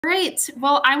Great.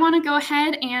 Well, I want to go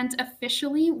ahead and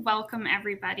officially welcome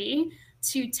everybody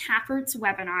to Taproot's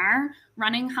webinar,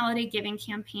 Running Holiday Giving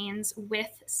Campaigns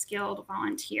with Skilled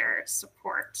Volunteer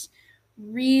Support.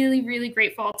 Really, really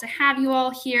grateful to have you all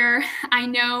here. I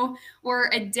know we're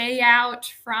a day out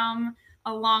from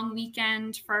a long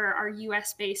weekend for our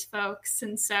US-based folks,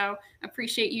 and so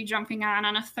appreciate you jumping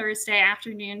on a Thursday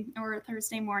afternoon or a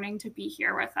Thursday morning to be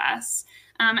here with us.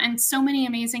 And so many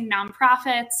amazing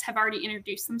nonprofits have already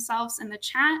introduced themselves in the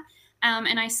chat.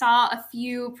 And I saw a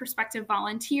few prospective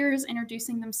volunteers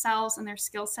introducing themselves and their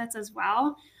skill sets as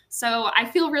well. So I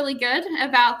feel really good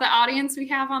about the audience we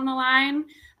have on the line.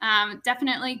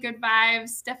 Definitely good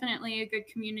vibes, definitely a good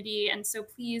community. And so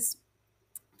please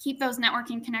keep those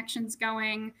networking connections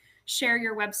going, share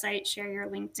your website, share your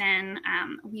LinkedIn.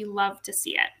 We love to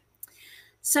see it.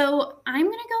 So I'm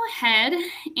going to go ahead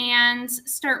and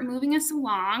start moving us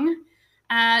along.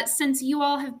 Since you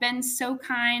all have been so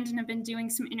kind and have been doing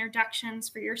some introductions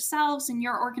for yourselves and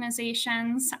your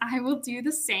organizations, I will do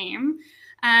the same.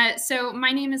 So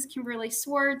my name is Kimberly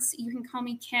Swartz. You can call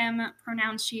me Kim,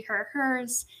 pronouns she, her,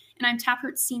 hers, and I'm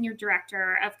Taproot's Senior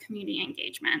Director of Community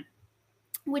Engagement,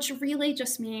 which really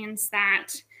just means that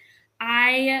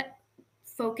I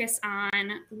focus on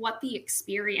what the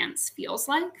experience feels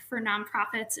like for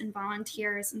nonprofits and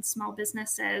volunteers and small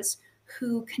businesses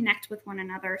who connect with one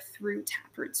another through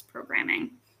Taproot's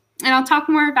programming. And I'll talk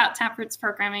more about Taproot's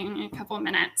programming in a couple of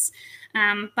minutes.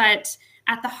 But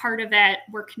at the heart of it,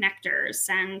 we're connectors,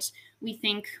 and we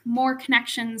think more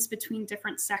connections between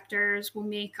different sectors will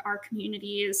make our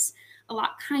communities a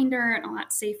lot kinder and a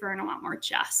lot safer and a lot more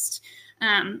just.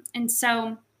 And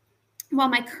so while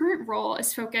my current role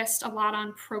is focused a lot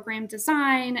on program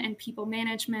design and people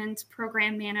management,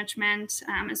 program management,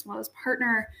 as well as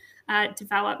partner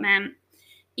development,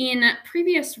 in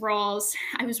previous roles,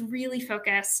 I was really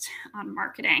focused on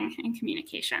marketing and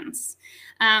communications.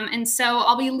 And so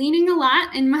I'll be leaning a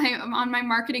lot on my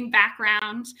marketing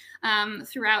background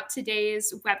throughout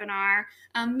today's webinar,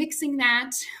 mixing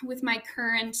that with my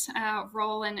current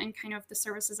role and kind of the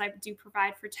services I do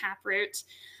provide for Taproot.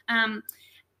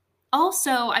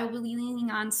 Also, I will be leaning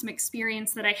on some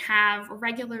experience that I have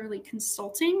regularly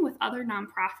consulting with other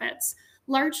nonprofits,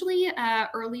 largely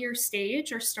earlier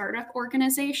stage or startup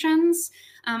organizations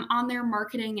on their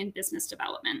marketing and business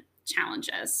development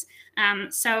challenges.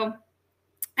 So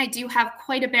I do have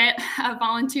quite a bit of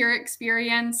volunteer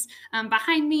experience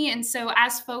behind me. And so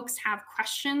as folks have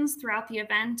questions throughout the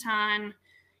event on,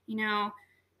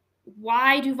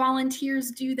 why do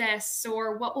volunteers do this,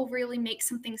 or what will really make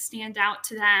something stand out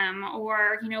to them,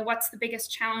 or what's the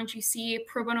biggest challenge you see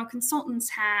pro bono consultants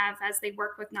have as they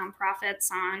work with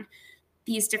nonprofits on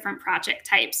these different project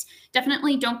types,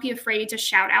 definitely don't be afraid to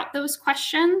shout out those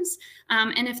questions.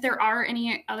 And if there are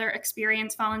any other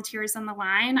experienced volunteers on the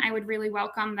line, I would really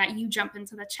welcome that you jump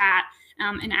into the chat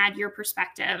and add your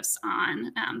perspectives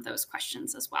on those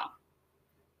questions as well.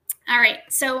 All right,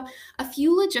 so a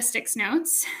few logistics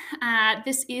notes.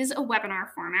 This is a webinar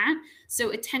format,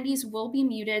 so attendees will be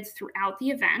muted throughout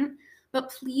the event, but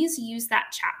please use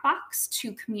that chat box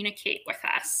to communicate with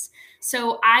us.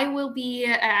 So I will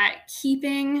be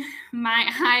keeping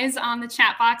my eyes on the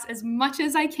chat box as much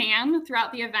as I can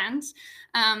throughout the event.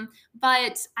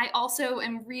 But I also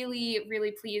am really,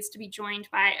 really pleased to be joined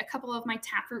by a couple of my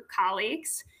Taproot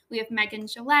colleagues. We have Megan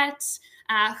Gillette,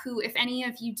 who, if any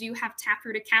of you do have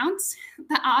Taproot accounts,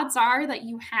 the odds are that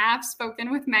you have spoken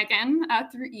with Megan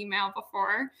through email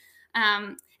before.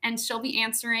 And she'll be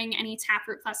answering any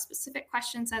Taproot Plus specific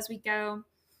questions as we go.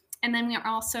 And then we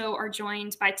also are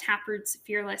joined by Taproot's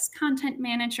fearless content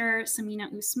manager,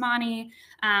 Samina Usmani,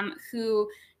 who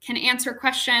can answer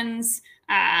questions,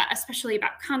 especially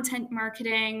about content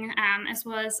marketing, as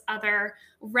well as other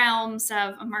realms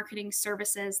of marketing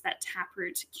services that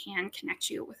Taproot can connect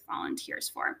you with volunteers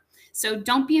for. So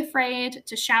don't be afraid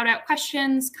to shout out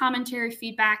questions, commentary,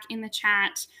 feedback in the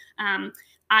chat.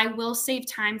 I will save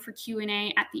time for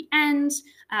Q&A at the end,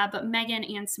 but Megan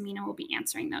and Samina will be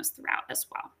answering those throughout as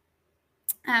well.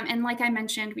 And like I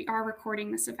mentioned, we are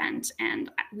recording this event, and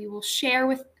we will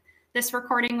share this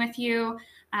recording with you,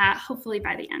 hopefully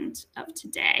by the end of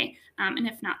today. And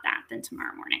if not that, then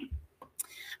tomorrow morning.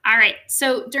 All right,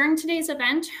 so during today's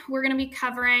event, we're going to be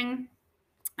covering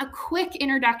a quick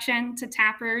introduction to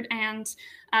Taproot and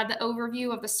the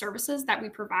overview of the services that we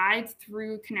provide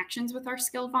through connections with our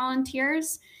skilled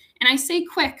volunteers. And I say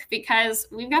quick because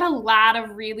we've got a lot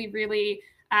of really, really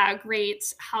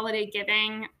great holiday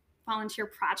giving volunteer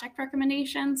project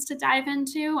recommendations to dive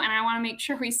into, and I want to make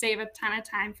sure we save a ton of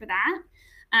time for that.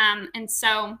 And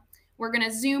so We're going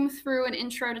to zoom through an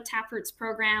intro to Taproot's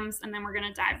programs, and then we're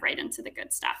going to dive right into the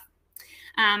good stuff.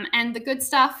 And the good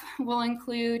stuff will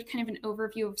include kind of an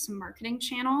overview of some marketing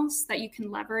channels that you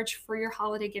can leverage for your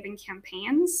holiday giving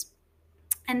campaigns,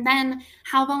 and then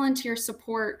how volunteer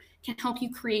support can help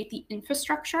you create the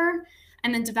infrastructure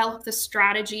and then develop the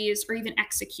strategies or even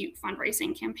execute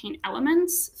fundraising campaign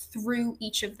elements through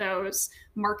each of those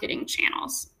marketing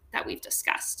channels that we've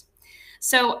discussed.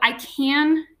 So I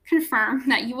can confirm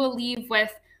that you will leave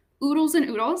with oodles and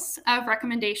oodles of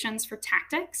recommendations for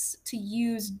tactics to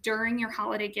use during your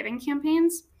holiday giving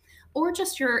campaigns or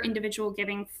just your individual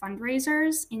giving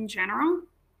fundraisers in general.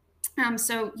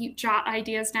 So you jot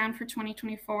ideas down for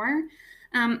 2024.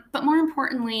 But more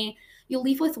importantly, you'll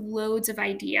leave with loads of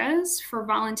ideas for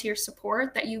volunteer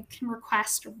support that you can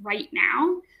request right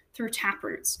now through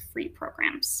Taproot's free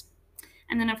programs.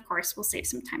 And then, of course, we'll save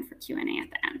some time for Q&A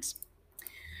at the end.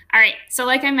 All right, so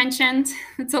like I mentioned,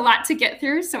 it's a lot to get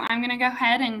through, so I'm going to go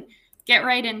ahead and get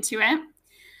right into it.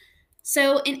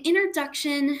 So an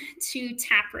introduction to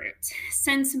Taproot.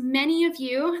 Since many of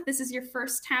you, this is your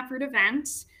first Taproot event,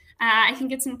 I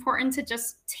think it's important to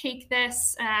just take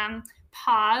this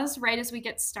pause right as we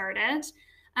get started.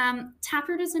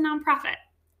 Taproot is a nonprofit,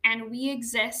 and we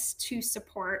exist to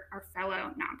support our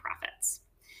fellow nonprofits.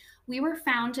 We were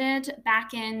founded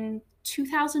back in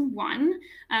 2001,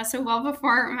 so well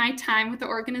before my time with the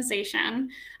organization,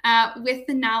 with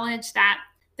the knowledge that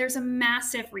there's a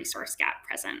massive resource gap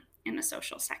present in the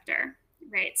social sector,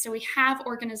 right? So we have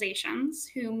organizations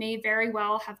who may very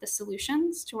well have the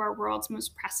solutions to our world's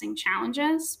most pressing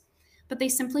challenges, but they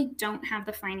simply don't have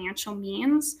the financial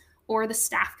means or the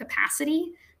staff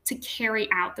capacity to carry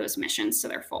out those missions to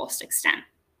their fullest extent.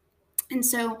 And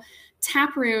so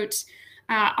Taproot,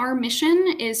 our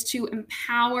mission is to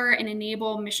empower and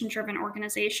enable mission-driven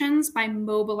organizations by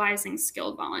mobilizing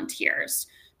skilled volunteers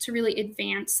to really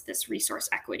advance this resource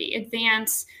equity,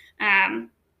 advance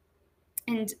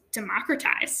and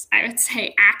democratize, I would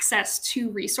say, access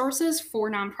to resources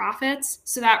for nonprofits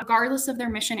so that regardless of their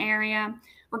mission area,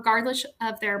 regardless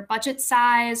of their budget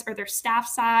size or their staff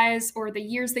size or the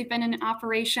years they've been in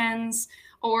operations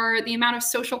or the amount of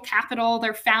social capital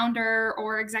their founder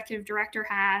or executive director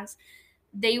has,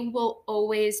 they will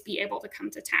always be able to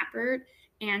come to Taproot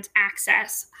and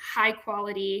access high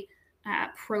quality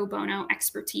pro bono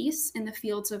expertise in the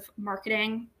fields of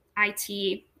marketing,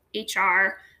 IT,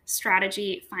 HR,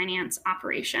 strategy, finance,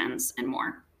 operations, and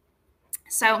more.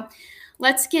 So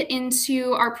let's get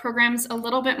into our programs a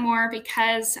little bit more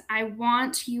because I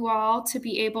want you all to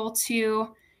be able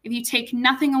to, if you take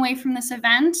nothing away from this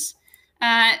event,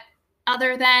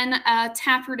 other than a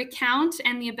Taproot account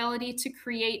and the ability to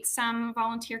create some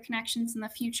volunteer connections in the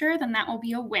future, then that will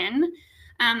be a win.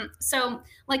 So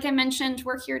like I mentioned,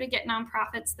 we're here to get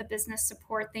nonprofits the business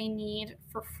support they need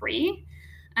for free.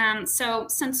 So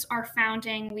since our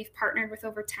founding, we've partnered with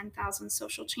over 10,000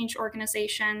 social change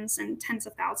organizations and tens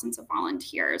of thousands of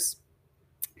volunteers,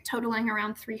 totaling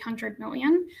around 300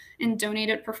 million in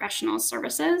donated professional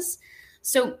services.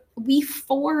 So we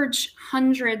forge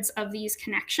hundreds of these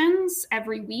connections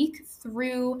every week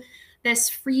through this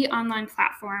free online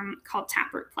platform called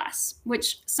Taproot Plus,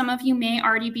 which some of you may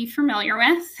already be familiar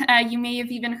with. You may have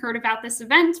even heard about this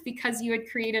event because you had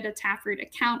created a Taproot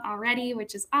account already,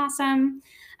 which is awesome.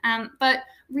 But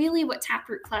really what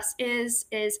Taproot Plus is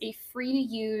a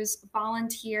free-to-use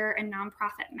volunteer and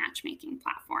nonprofit matchmaking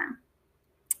platform.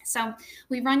 So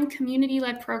we run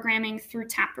community-led programming through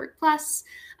Taproot Plus,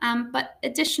 but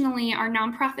additionally, our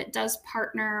nonprofit does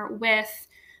partner with,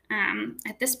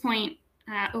 at this point,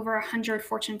 over 100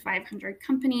 Fortune 500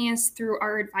 companies through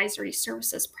our advisory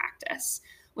services practice,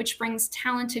 which brings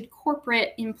talented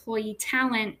corporate employee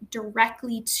talent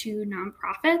directly to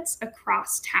nonprofits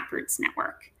across Taproot's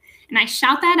network. And I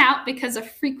shout that out because a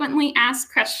frequently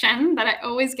asked question that I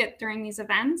always get during these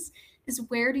events is,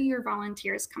 where do your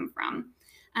volunteers come from?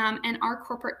 And our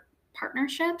corporate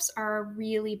partnerships are a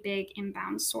really big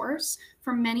inbound source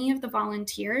for many of the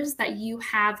volunteers that you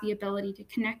have the ability to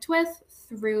connect with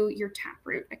through your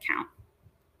Taproot account.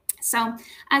 So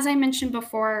as I mentioned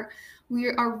before, we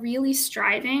are really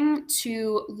striving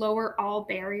to lower all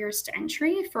barriers to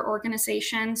entry for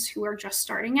organizations who are just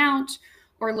starting out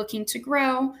or looking to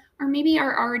grow, or maybe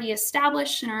are already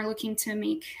established and are looking to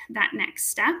make that next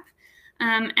step.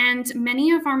 And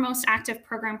many of our most active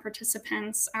program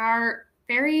participants are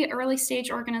very early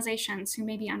stage organizations who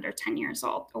may be under 10 years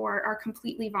old or are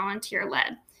completely volunteer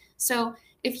led. So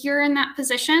if you're in that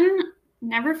position,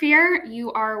 never fear,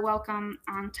 you are welcome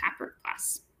on Taproot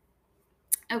Plus.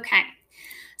 Okay,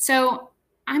 so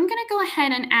I'm gonna go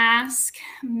ahead and ask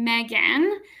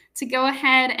Megan to go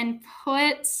ahead and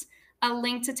put a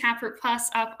link to Taproot Plus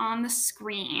up on the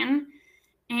screen.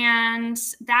 And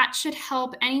that should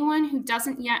help anyone who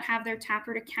doesn't yet have their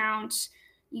Taproot account.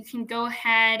 You can go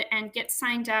ahead and get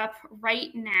signed up right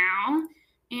now.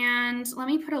 And let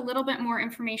me put a little bit more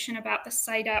information about the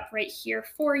site up right here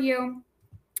for you.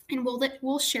 And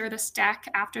we'll share this deck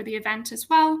after the event as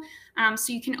well.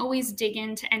 So you can always dig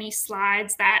into any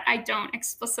slides that I don't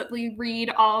explicitly read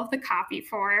all of the copy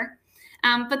for.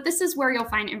 But this is where you'll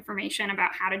find information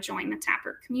about how to join the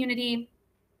Taproot community.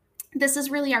 This is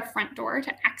really our front door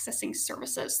to accessing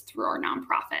services through our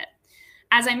nonprofit.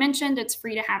 As I mentioned, it's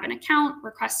free to have an account,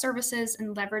 request services,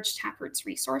 and leverage Taproot's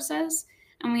resources.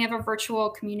 And we have a virtual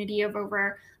community of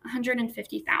over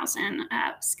 150,000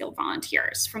 skilled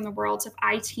volunteers from the worlds of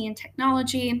IT and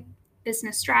technology,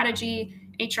 business strategy,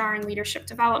 HR and leadership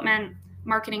development,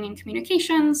 marketing and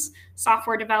communications,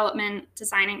 software development,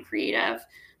 design and creative,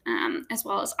 as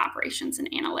well as operations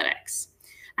and analytics.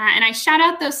 And I shout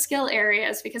out those skill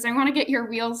areas because I want to get your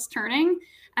wheels turning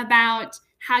about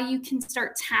how you can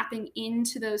start tapping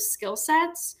into those skill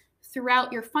sets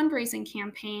throughout your fundraising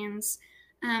campaigns,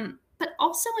 but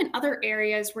also in other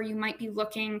areas where you might be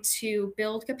looking to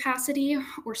build capacity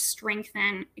or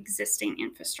strengthen existing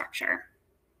infrastructure.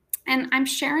 And I'm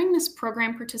sharing this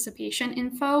program participation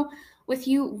info with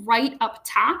you right up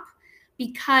top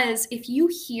because if you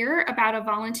hear about a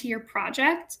volunteer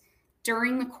project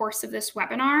during the course of this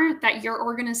webinar that your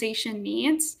organization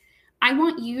needs, I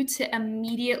want you to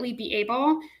immediately be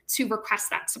able to request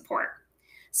that support.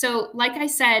 So like I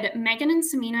said, Megan and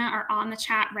Samina are on the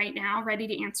chat right now, ready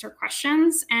to answer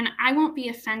questions. And I won't be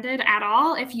offended at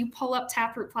all if you pull up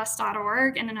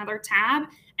taprootplus.org in another tab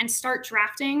and start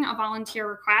drafting a volunteer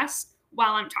request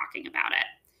while I'm talking about it,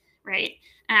 right?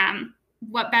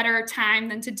 What better time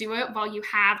than to do it while you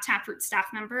have Taproot staff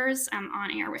members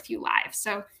on air with you live.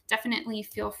 So definitely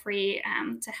feel free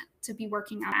to be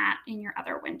working on that in your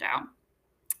other window.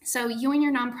 So you and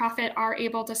your nonprofit are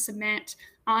able to submit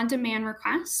on-demand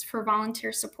requests for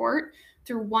volunteer support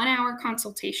through 1-hour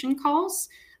consultation calls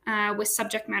with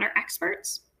subject matter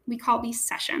experts. We call these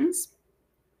sessions,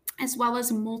 as well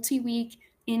as multi-week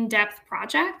in-depth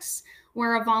projects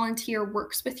where a volunteer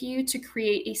works with you to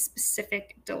create a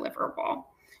specific deliverable.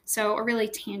 So a really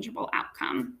tangible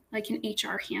outcome, like an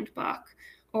HR handbook,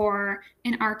 or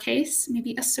in our case,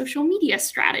 maybe a social media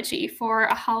strategy for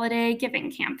a holiday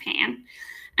giving campaign.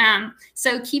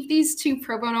 So keep these two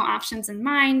pro bono options in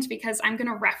mind because I'm going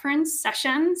to reference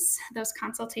sessions, those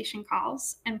consultation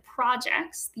calls, and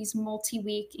projects, these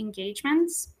multi-week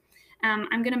engagements.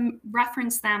 I'm going to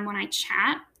reference them when I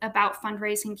chat about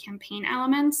fundraising campaign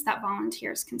elements that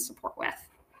volunteers can support with.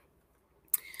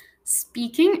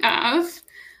 Speaking of,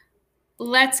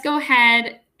 let's go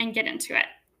ahead and get into it.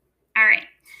 All right.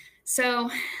 So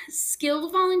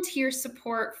skilled volunteer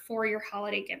support for your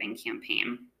holiday giving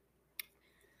campaign.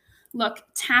 Look,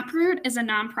 Taproot is a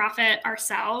nonprofit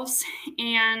ourselves,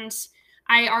 and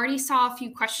I already saw a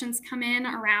few questions come in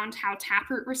around how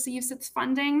Taproot receives its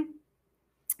funding.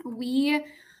 We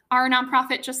are a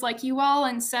nonprofit just like you all,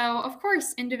 and so, of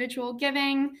course, individual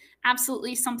giving,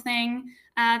 absolutely something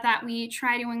that we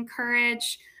try to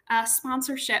encourage.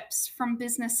 Sponsorships from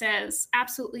businesses,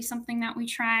 absolutely something that we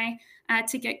try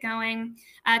to get going.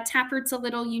 Taproot's a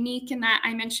little unique in that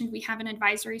I mentioned we have an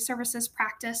advisory services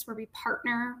practice where we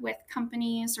partner with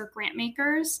companies or grant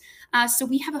makers. So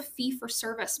we have a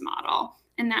fee-for-service model,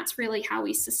 and that's really how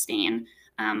we sustain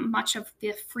much of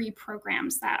the free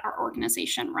programs that our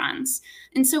organization runs.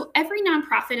 And so every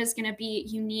nonprofit is going to be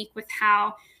unique with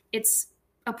how it's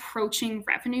approaching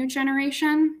revenue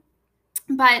generation.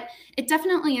 But it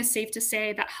definitely is safe to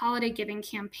say that holiday giving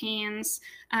campaigns,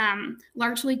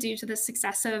 largely due to the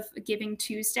success of Giving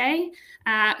Tuesday,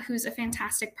 who's a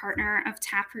fantastic partner of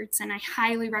Taproot's, and I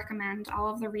highly recommend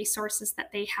all of the resources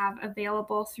that they have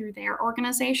available through their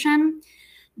organization.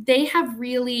 They have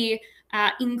really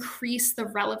increased the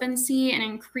relevancy and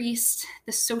increased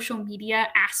the social media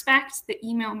aspect, the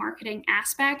email marketing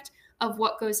aspect of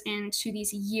what goes into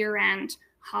these year-end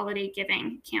holiday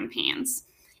giving campaigns.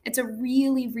 It's a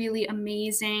really, really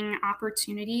amazing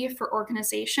opportunity for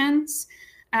organizations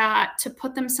to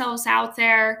put themselves out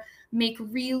there, make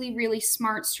really, really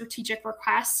smart strategic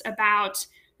requests about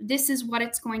this is what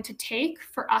it's going to take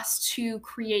for us to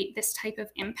create this type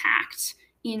of impact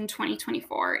in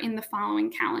 2024, in the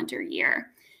following calendar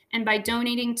year. And by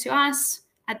donating to us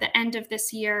at the end of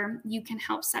this year, you can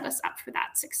help set us up for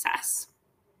that success.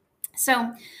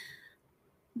 So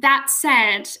that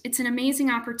said, it's an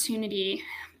amazing opportunity,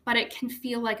 but it can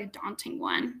feel like a daunting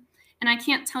one. And I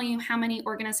can't tell you how many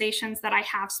organizations that I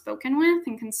have spoken with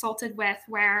and consulted with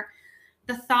where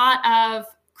the thought of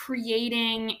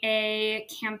creating a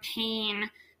campaign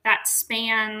that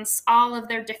spans all of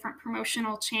their different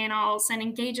promotional channels and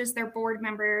engages their board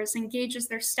members, engages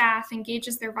their staff,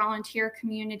 engages their volunteer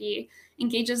community,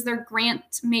 engages their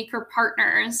grant maker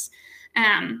partners,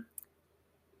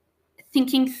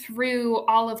 thinking through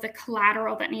all of the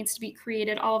collateral that needs to be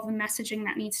created, all of the messaging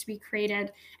that needs to be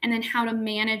created, and then how to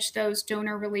manage those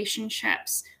donor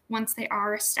relationships once they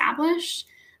are established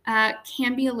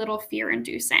can be a little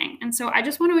fear-inducing. And so I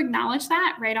just want to acknowledge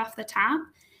that right off the top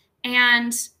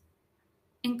and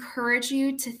encourage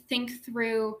you to think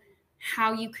through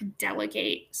how you could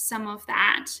delegate some of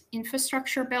that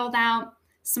infrastructure build out,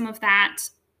 some of that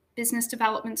business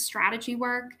development strategy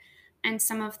work, and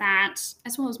some of that,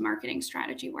 as well as marketing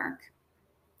strategy work,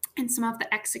 and some of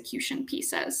the execution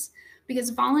pieces. Because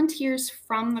volunteers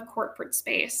from the corporate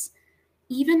space,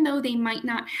 even though they might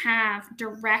not have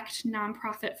direct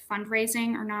nonprofit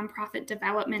fundraising or nonprofit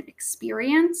development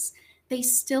experience, they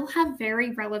still have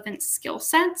very relevant skill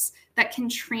sets that can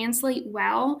translate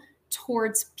well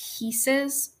towards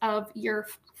pieces of your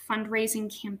fundraising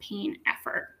campaign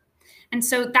effort. And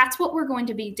so that's what we're going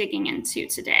to be digging into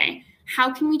today.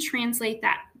 How can we translate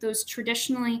those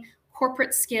traditionally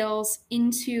corporate skills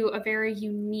into a very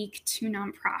unique to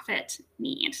nonprofit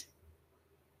need?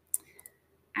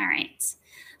 All right.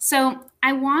 So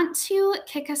I want to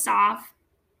kick us off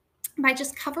by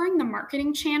just covering the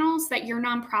marketing channels that your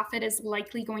nonprofit is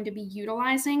likely going to be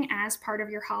utilizing as part of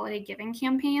your holiday giving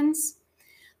campaigns.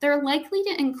 They're likely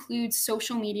to include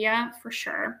social media for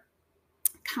sure,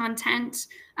 content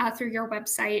through your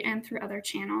website and through other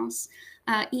channels,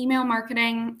 email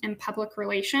marketing, and public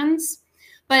relations.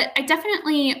 But I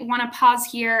definitely want to pause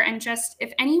here and just,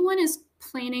 if anyone is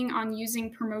planning on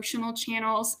using promotional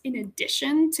channels in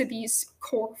addition to these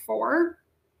core 4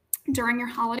 during your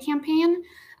holiday campaign,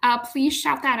 please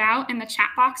shout that out in the chat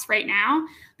box right now,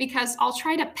 because I'll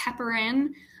try to pepper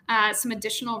in some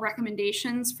additional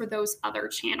recommendations for those other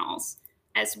channels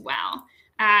as well.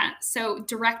 So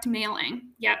direct mailing.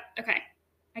 Yep. Okay.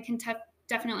 I can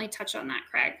definitely touch on that,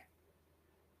 Craig.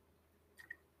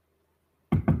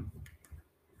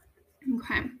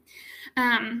 Okay.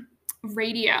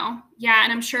 Radio. Yeah.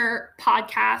 And I'm sure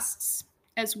podcasts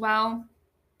as well.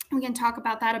 We can talk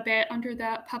about that a bit under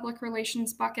the public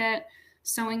relations bucket,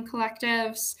 sewing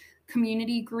collectives,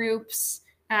 community groups,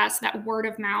 so that word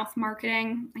of mouth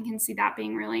marketing. I can see that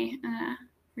being really,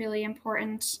 really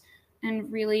important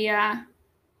and really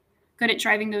good at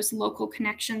driving those local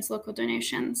connections, local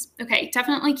donations. Okay,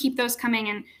 definitely keep those coming,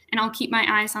 and I'll keep my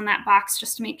eyes on that box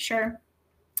just to make sure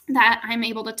that I'm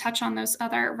able to touch on those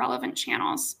other relevant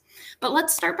channels. But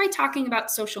let's start by talking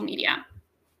about social media,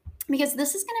 because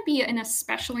this is going to be an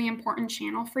especially important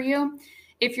channel for you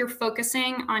if you're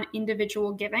focusing on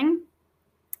individual giving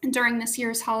during this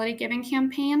year's holiday giving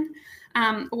campaign,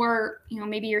 or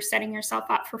maybe you're setting yourself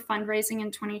up for fundraising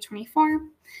in 2024.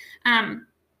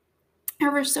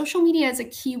 However, social media is a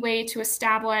key way to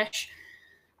establish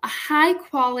a high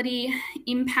quality,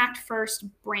 impact first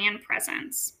brand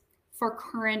presence for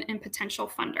current and potential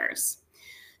funders.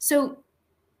 So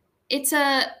it's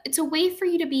a way for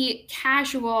you to be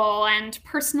casual and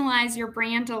personalize your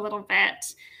brand a little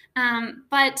bit.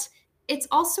 But it's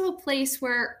also a place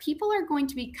where people are going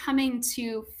to be coming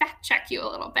to fact check you a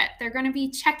little bit. They're going to be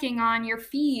checking on your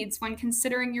feeds when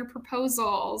considering your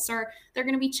proposals, or they're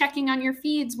going to be checking on your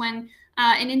feeds when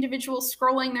an individual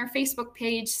scrolling their Facebook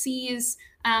page sees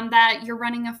that you're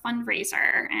running a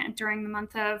fundraiser during the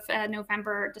month of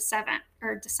November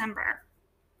or December.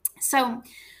 So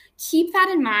keep that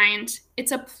in mind.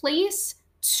 It's a place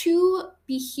to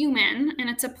be human, and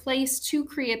it's a place to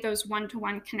create those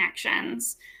one-to-one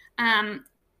connections.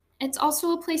 It's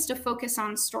also a place to focus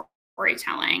on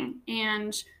storytelling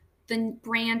and the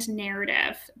brand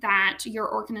narrative that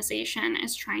your organization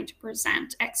is trying to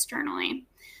present externally.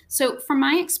 So from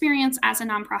my experience as a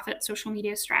nonprofit social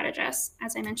media strategist,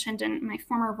 as I mentioned in my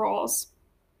former roles,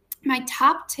 my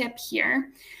top tip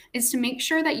here is to make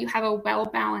sure that you have a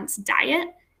well-balanced diet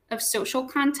of social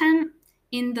content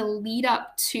in the lead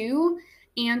up to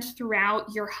and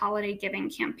throughout your holiday giving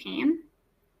campaign.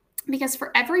 Because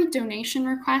for every donation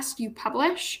request you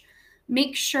publish,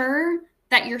 make sure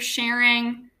that you're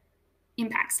sharing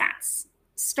impact stats,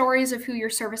 stories of who your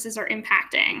services are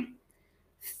impacting,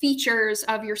 features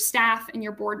of your staff and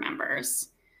your board members.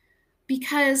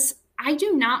 Because I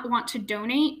do not want to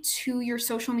donate to your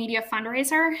social media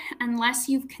fundraiser unless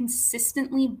you've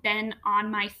consistently been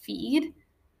on my feed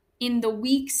in the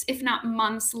weeks, if not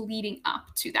months, leading up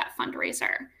to that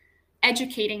fundraiser,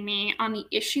 educating me on the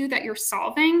issue that you're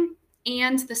solving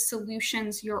and the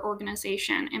solutions your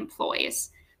organization employs.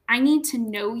 I need to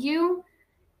know you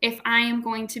if I am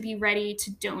going to be ready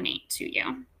to donate to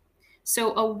you.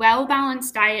 So a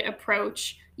well-balanced diet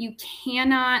approach, you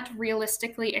cannot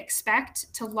realistically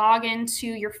expect to log into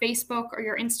your Facebook or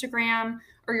your Instagram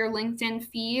or your LinkedIn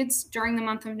feeds during the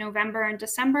month of November and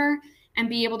December and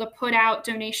be able to put out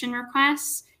donation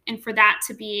requests and for that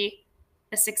to be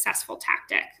a successful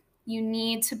tactic. You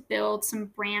need to build some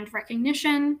brand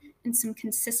recognition and some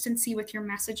consistency with your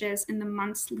messages in the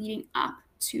months leading up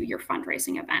to your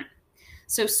fundraising event.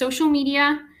 So social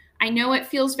media, I know it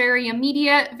feels very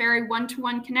immediate, very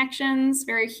one-to-one connections,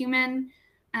 very human,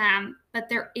 but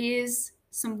there is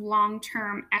some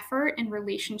long-term effort and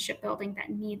relationship building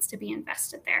that needs to be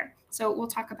invested there. So we'll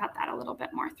talk about that a little bit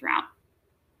more throughout.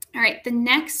 All right, the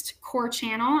next core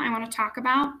channel I want to talk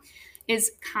about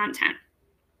is content.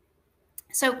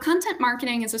 So content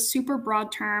marketing is a super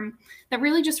broad term that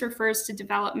really just refers to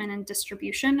development and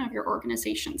distribution of your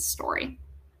organization's story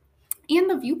and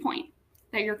the viewpoint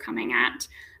that you're coming at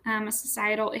a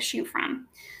societal issue from.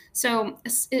 So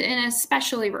it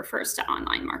especially refers to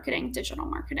online marketing, digital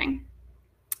marketing.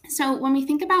 So when we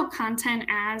think about content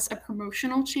as a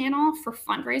promotional channel for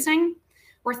fundraising,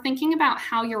 we're thinking about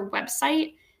how your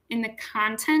website and the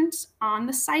content on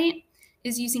the site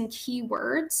is using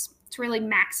keywords to really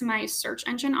maximize search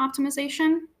engine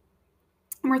optimization.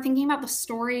 And we're thinking about the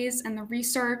stories and the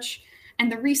research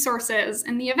and the resources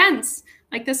and the events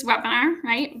like this webinar,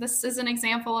 right? This is an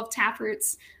example of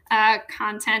Taproot's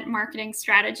content marketing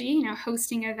strategy,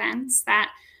 hosting events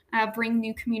that bring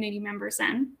new community members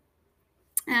in.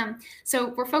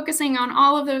 So we're focusing on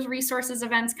all of those resources,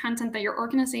 events, content that your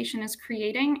organization is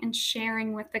creating and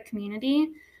sharing with the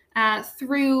community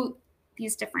through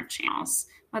these different channels,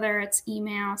 whether it's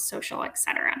email, social,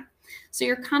 etc. So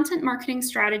your content marketing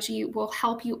strategy will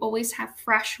help you always have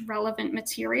fresh, relevant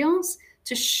materials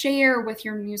to share with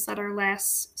your newsletter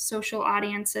lists, social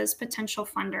audiences, potential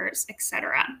funders,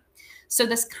 etc. So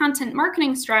this content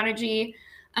marketing strategy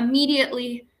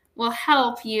immediately will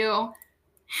help you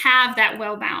have that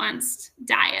well-balanced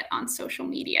diet on social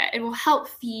media. It will help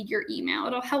feed your email.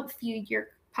 It'll help feed your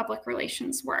public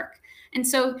relations work. And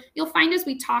so you'll find as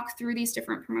we talk through these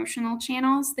different promotional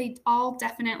channels, they all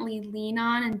definitely lean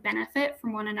on and benefit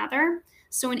from one another.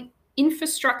 So an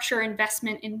infrastructure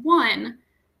investment in one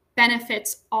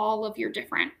benefits all of your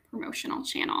different promotional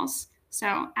channels.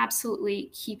 So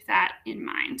absolutely keep that in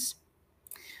mind.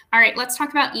 All right, let's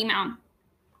talk about email.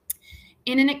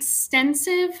 In an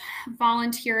extensive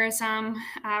volunteerism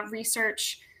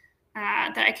research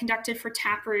that I conducted for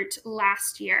Taproot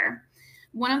last year,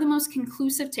 one of the most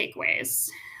conclusive takeaways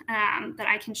that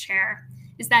I can share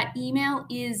is that email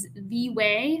is the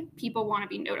way people want to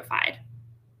be notified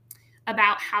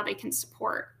about how they can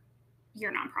support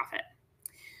your nonprofit.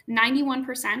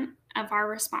 91% of our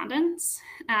respondents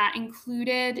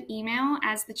included email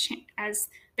as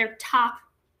their top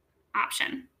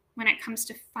option when it comes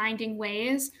to finding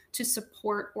ways to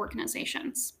support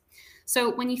organizations.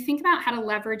 So when you think about how to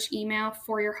leverage email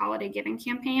for your holiday giving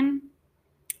campaign,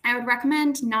 I would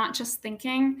recommend not just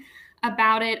thinking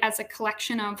about it as a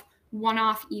collection of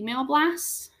one-off email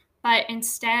blasts, but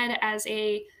instead as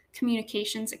a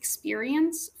communications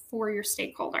experience for your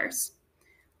stakeholders.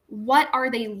 What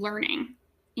are they learning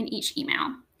in each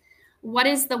email? What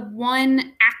is the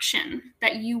one action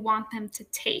that you want them to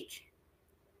take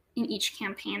in each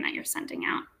campaign that you're sending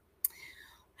out?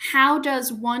 How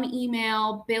does one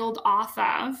email build off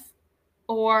of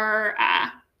or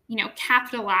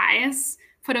capitalize,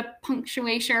 put a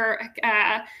punctuation or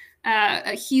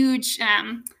a huge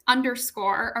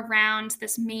underscore around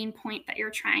this main point that you're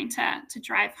trying to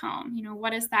drive home?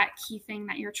 What is that key thing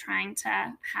that you're trying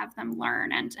to have them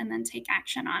learn and then take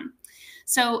action on?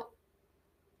 So,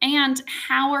 and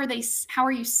how are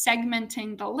you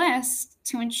segmenting the list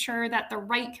to ensure that the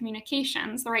right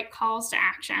communications, the right calls to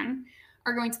action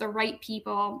are going to the right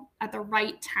people at the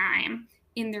right time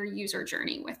in their user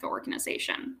journey with the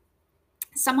organization?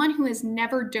 Someone who has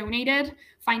never donated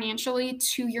financially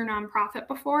to your nonprofit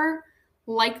before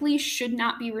likely should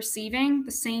not be receiving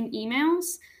the same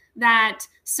emails that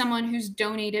someone who's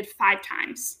donated 5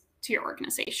 times to your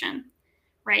organization,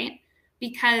 right?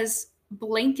 Because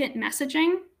blanket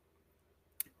messaging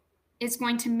is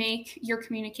going to make your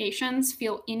communications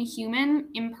feel inhuman,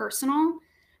 impersonal,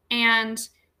 and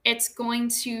it's going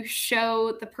to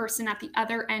show the person at the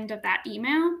other end of that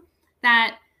email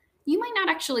that you might not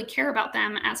actually care about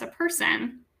them as a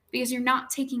person because you're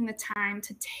not taking the time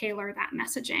to tailor that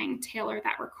messaging, tailor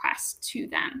that request to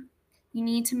them. You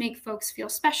need to make folks feel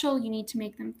special. You need to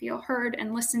make them feel heard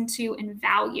and listened to and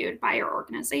valued by your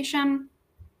organization.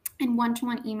 And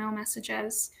one-to-one email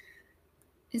messages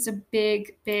is a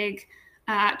big, big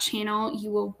channel you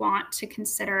will want to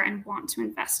consider and want to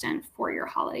invest in for your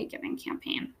holiday giving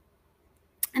campaign.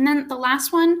 And then the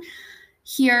last one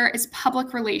here is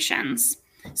public relations.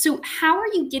 So how are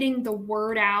you getting the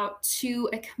word out to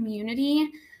a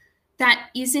community that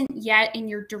isn't yet in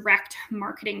your direct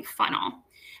marketing funnel?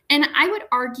 And I would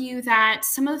argue that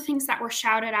some of the things that were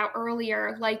shouted out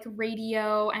earlier, like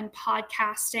radio and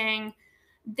podcasting,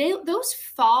 those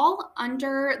fall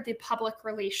under the public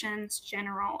relations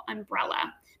general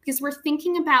umbrella, because we're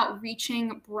thinking about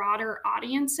reaching broader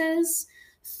audiences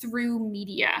through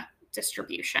media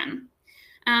distribution.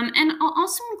 And I'll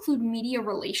also include media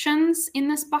relations in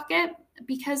this bucket,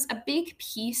 because a big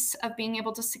piece of being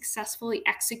able to successfully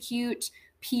execute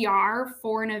PR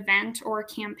for an event or a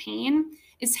campaign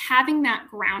is having that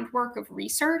groundwork of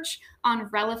research on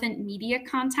relevant media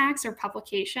contacts or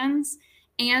publications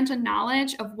and a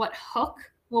knowledge of what hook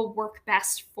will work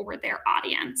best for their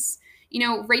audience.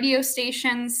 Radio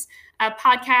stations,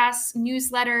 podcasts,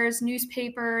 newsletters,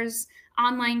 newspapers,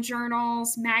 online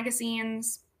journals,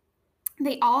 magazines,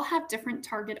 they all have different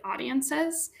target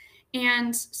audiences.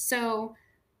 And so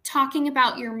talking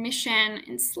about your mission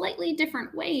in slightly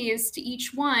different ways to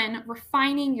each one,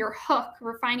 refining your hook,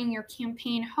 refining your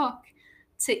campaign hook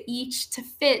to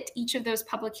fit each of those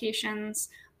publications'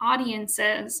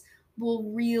 audiences will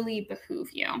really behoove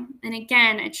you. And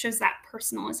again, it shows that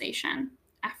personalization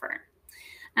effort.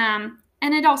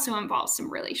 And it also involves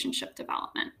some relationship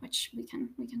development, which we can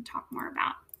talk more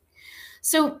about.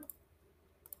 So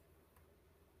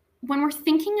when we're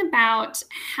thinking about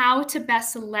how to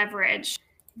best leverage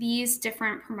these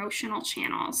different promotional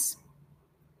channels,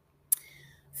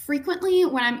 frequently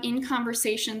when I'm in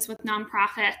conversations with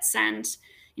nonprofits and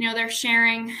they're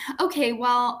sharing, okay,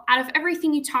 well, out of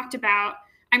everything you talked about,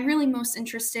 I'm really most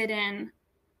interested in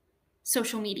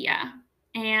social media,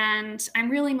 and I'm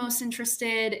really most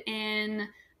interested in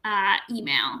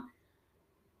email.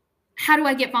 How do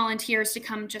I get volunteers to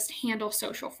come just handle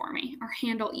social for me or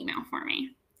handle email for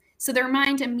me? So their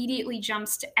mind immediately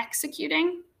jumps to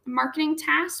executing marketing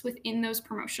tasks within those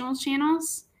promotional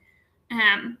channels.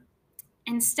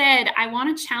 Instead, I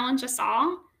want to challenge us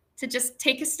all to just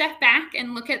take a step back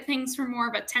and look at things from more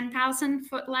of a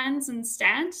 10,000-foot lens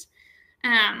instead.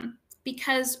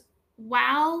 Because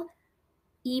while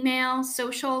email,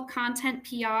 social, content,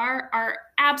 PR are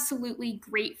absolutely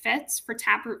great fits for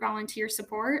Taproot volunteer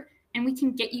support, and we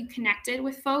can get you connected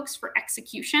with folks for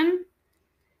execution,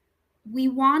 we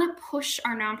want to push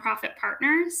our nonprofit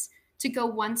partners to go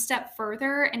one step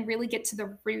further and really get to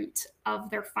the root of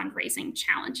their fundraising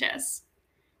challenges.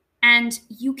 And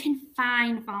you can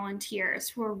find volunteers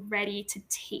who are ready to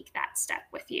take that step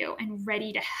with you and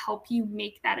ready to help you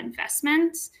make that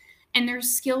investment. And their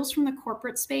skills from the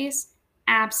corporate space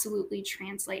absolutely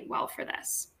translate well for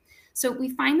this. So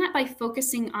we find that by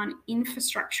focusing on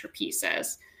infrastructure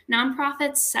pieces,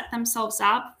 nonprofits set themselves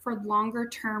up for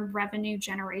longer-term revenue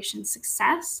generation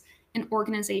success and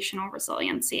organizational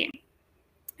resiliency.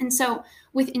 And so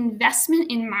with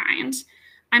investment in mind,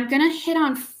 I'm going to hit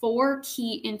on 4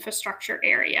 key infrastructure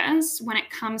areas when it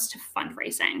comes to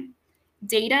fundraising: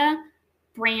 data,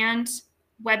 brand,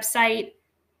 website,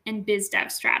 and biz dev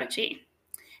strategy.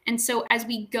 And so as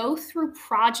we go through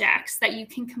projects that you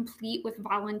can complete with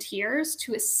volunteers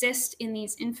to assist in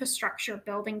these infrastructure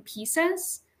building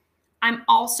pieces, I'm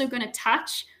also going to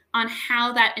touch on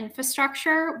how that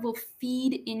infrastructure will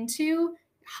feed into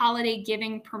holiday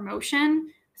giving promotion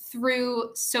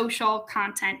through social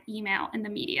content, email, and the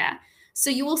media. So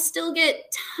you will still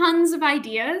get tons of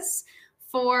ideas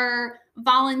for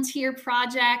volunteer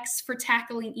projects for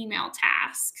tackling email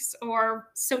tasks or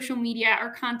social media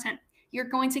or content. You're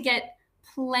going to get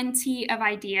plenty of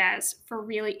ideas for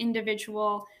really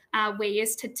individual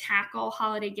ways to tackle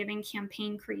holiday giving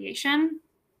campaign creation.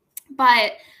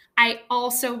 But I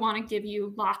also want to give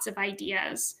you lots of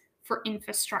ideas for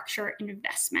infrastructure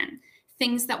investment,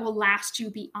 things that will last you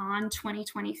beyond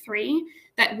 2023,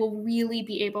 that will really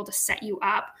be able to set you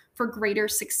up for greater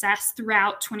success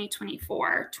throughout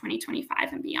 2024,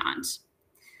 2025, and beyond.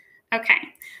 Okay,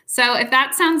 so if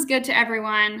that sounds good to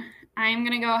everyone, I'm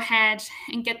going to go ahead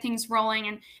and get things rolling.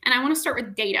 And I want to start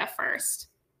with data first,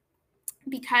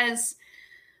 because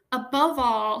above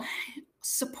all,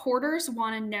 supporters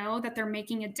want to know that they're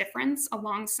making a difference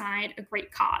alongside a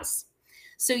great cause.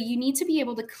 So you need to be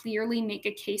able to clearly make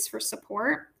a case for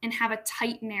support and have a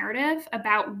tight narrative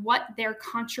about what their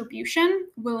contribution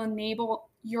will enable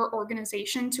your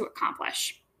organization to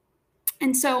accomplish.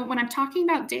 And so when I'm talking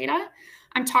about data,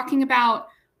 I'm talking about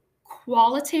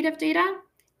qualitative data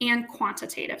and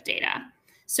quantitative data.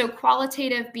 So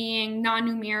qualitative being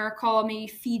non-numerical, maybe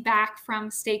feedback from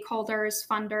stakeholders,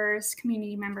 funders,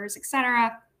 community members,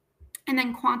 etc. And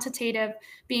then quantitative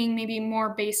being maybe more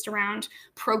based around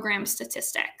program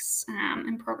statistics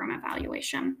and program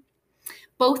evaluation.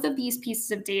 Both of these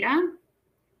pieces of data,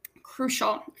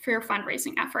 crucial for your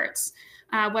fundraising efforts,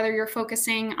 whether you're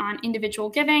focusing on individual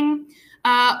giving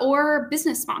or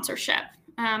business sponsorship,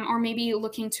 or maybe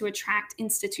looking to attract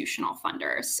institutional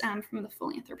funders from the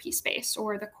philanthropy space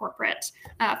or the corporate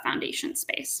foundation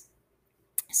space.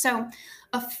 So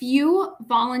a few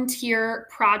volunteer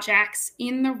projects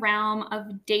in the realm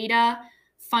of data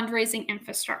fundraising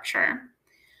infrastructure.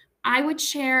 I would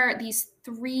share these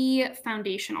 3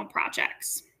 foundational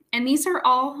projects. And these are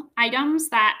all items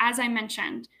that, as I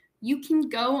mentioned, you can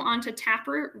go onto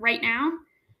Taproot right now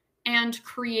and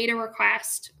create a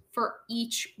request for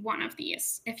each one of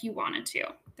these if you wanted to.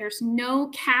 There's no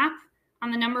cap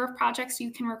on the number of projects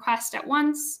you can request at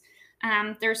once.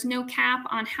 There's no cap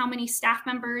on how many staff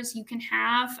members you can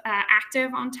have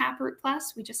active on Taproot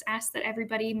Plus. We just ask that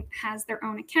everybody has their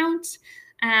own account.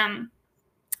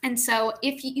 And so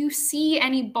if you see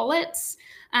any bullets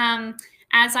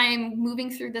as I'm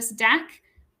moving through this deck,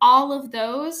 all of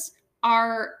those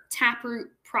are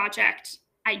Taproot project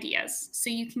ideas.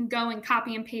 So you can go and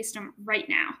copy and paste them right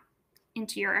now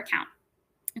into your account.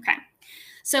 Okay,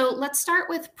 so let's start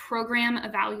with program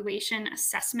evaluation,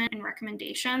 assessment, and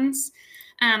recommendations.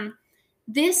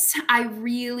 This I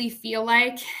really feel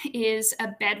like is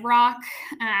a bedrock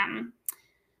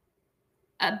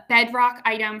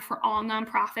item for all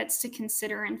nonprofits to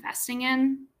consider investing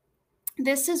in.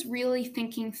 This is really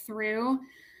thinking through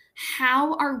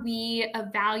how are we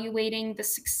evaluating the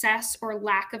success or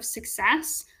lack of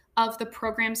success of the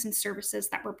programs and services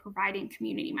that we're providing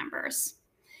community members.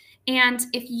 And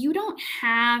if you don't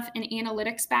have an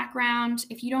analytics background,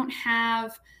 if you don't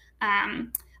have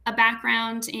a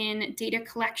background in data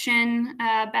collection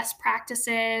best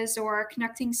practices or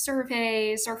conducting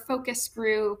surveys or focus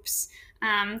groups,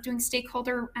 doing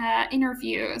stakeholder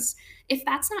interviews, if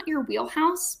that's not your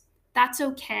wheelhouse, that's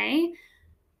okay.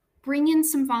 Bring in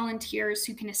some volunteers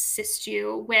who can assist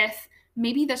you with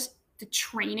maybe the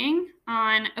training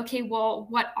on, okay, well,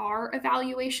 what are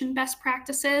evaluation best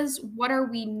practices? What are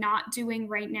we not doing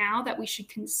right now that we should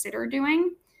consider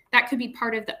doing? That could be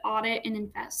part of the audit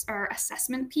and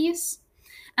assessment piece.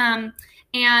 And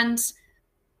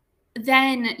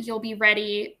then you'll be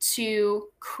ready to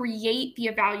create the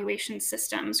evaluation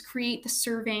systems, create the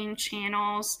surveying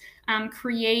channels,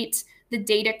 create the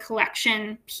data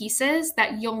collection pieces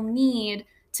that you'll need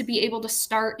to be able to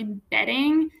start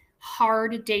embedding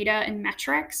hard data and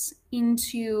metrics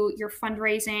into your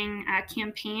fundraising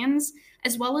campaigns,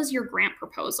 as well as your grant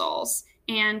proposals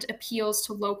and appeals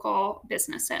to local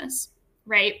businesses,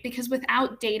 right? Because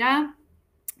without data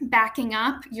backing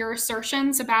up your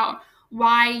assertions about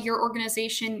why your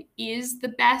organization is the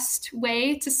best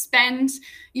way to spend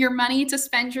your money, to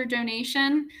spend your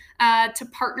donation, to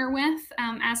partner with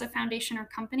as a foundation or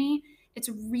company, it's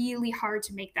really hard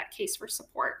to make that case for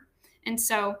support. And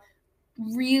so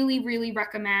really, really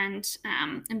recommend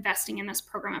investing in this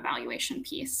program evaluation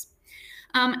piece.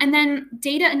 And then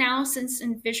data analysis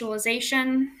and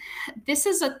visualization. This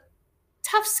is a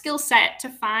tough skill set to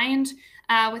find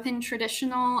within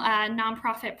traditional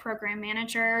nonprofit program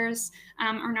managers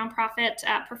or nonprofit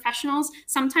professionals.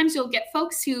 Sometimes you'll get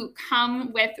folks who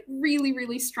come with really,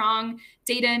 really strong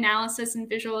data analysis and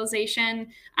visualization.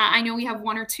 I know we have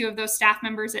 1 or 2 of those staff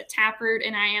members at Taproot,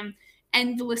 and I am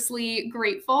endlessly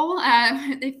grateful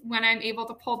when I'm able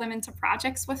to pull them into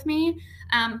projects with me.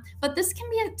 But this can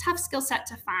be a tough skill set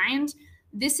to find.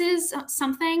 This is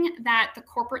something that the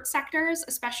corporate sectors,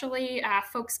 especially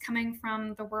folks coming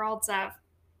from the worlds of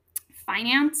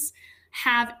finance,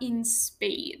 have in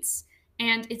spades.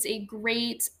 And it's a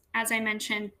great, as I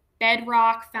mentioned,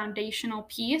 bedrock foundational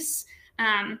piece.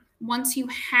 Once you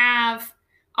have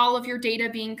all of your data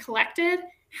being collected,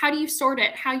 how do you sort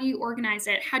it? How do you organize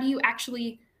it? How do you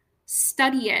actually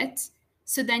study it?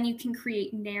 So then you can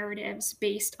create narratives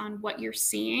based on what you're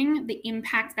seeing, the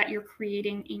impact that you're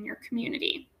creating in your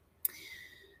community.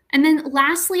 And then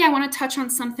lastly, I want to touch on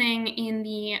something in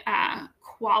the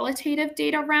qualitative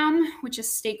data realm, which is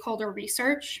stakeholder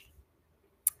research.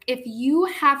 If you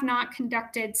have not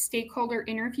conducted stakeholder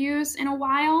interviews in a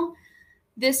while,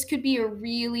 this could be a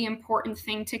really important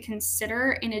thing to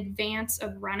consider in advance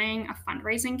of running a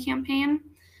fundraising campaign.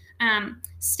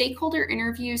 Stakeholder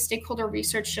interviews, stakeholder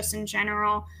research just in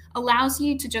general, allows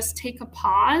you to just take a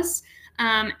pause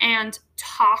and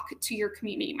talk to your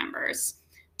community members,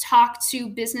 talk to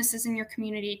businesses in your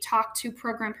community, talk to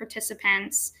program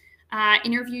participants,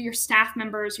 interview your staff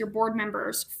members, your board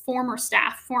members, former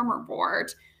staff, former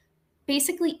board,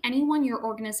 basically anyone your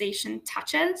organization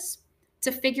touches,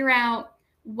 to figure out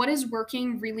what is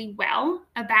working really well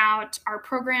about our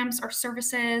programs, our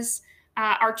services,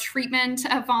 our treatment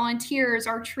of volunteers,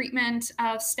 our treatment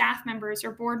of staff members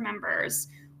or board members.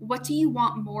 What do you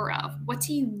want more of? What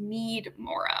do you need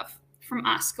more of from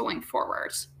us going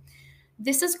forward?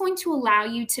 This is going to allow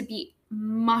you to be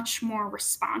much more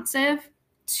responsive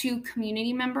to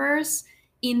community members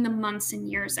in the months and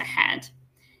years ahead.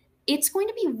 It's going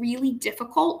to be really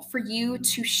difficult for you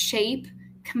to shape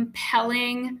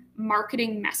compelling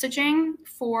marketing messaging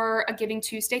for a Giving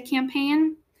Tuesday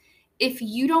campaign if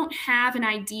you don't have an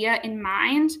idea in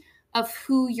mind of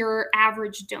who your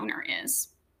average donor is.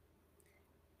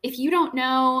 If you don't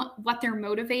know what they're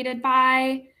motivated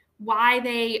by, why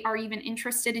they are even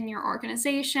interested in your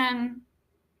organization,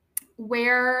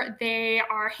 where they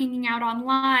are hanging out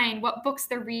online, what books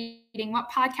they're reading,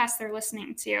 what podcasts they're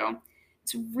listening to,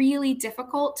 it's really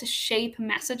difficult to shape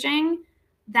messaging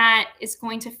that is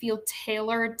going to feel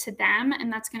tailored to them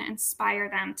and that's going to inspire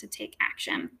them to take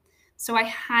action. So I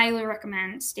highly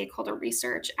recommend stakeholder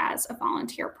research as a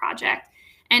volunteer project.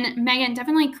 And Megan,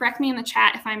 definitely correct me in the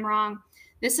chat if I'm wrong.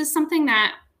 This is something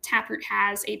that Taproot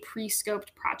has a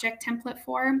pre-scoped project template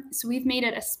for. So we've made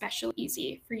it especially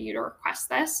easy for you to request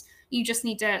this. You just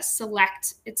need to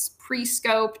select, it's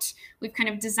pre-scoped. We've kind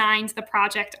of designed the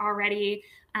project already.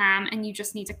 And you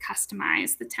just need to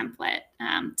customize the template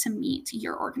to meet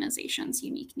your organization's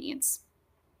unique needs.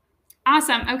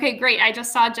 Awesome. Okay, great. I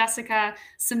just saw Jessica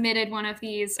submitted one of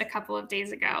these a couple of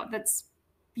days ago. That's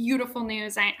beautiful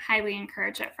news. I highly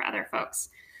encourage it for other folks.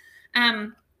 All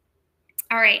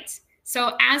right.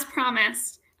 So as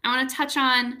promised, I want to touch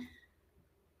on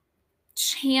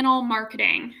channel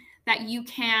marketing that you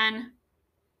can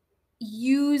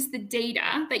use the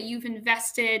data that you've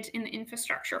invested in the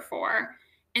infrastructure for,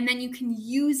 and then you can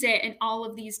use it in all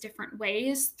of these different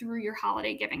ways through your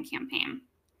holiday giving campaign.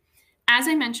 As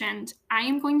I mentioned, I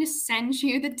am going to send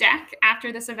you the deck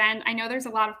after this event. I know there's a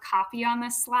lot of copy on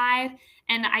this slide,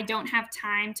 and I don't have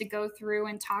time to go through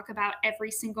and talk about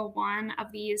every single one of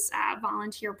these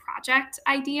volunteer project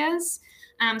ideas.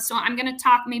 So I'm going to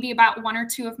talk maybe about one or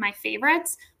two of my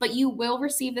favorites, but you will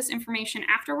receive this information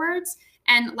afterwards.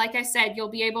 And like I said, you'll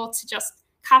be able to just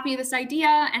copy this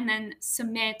idea and then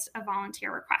submit a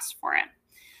volunteer request for it.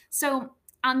 So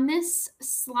on this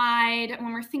slide,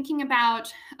 when we're thinking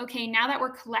about, okay, now that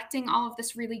we're collecting all of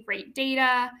this really great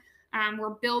data,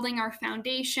 we're building our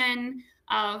foundation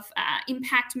of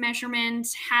impact measurement,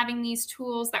 having these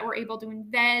tools that we're able to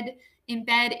embed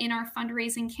in our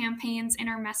fundraising campaigns, in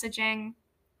our messaging.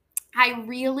 I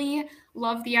really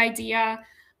love the idea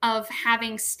of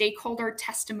having stakeholder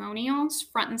testimonials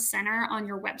front and center on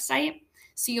your website.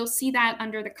 So you'll see that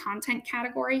under the content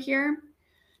category here.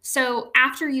 So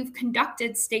after you've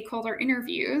conducted stakeholder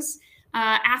interviews,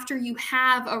 after you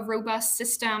have a robust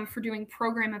system for doing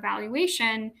program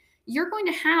evaluation, you're going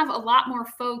to have a lot more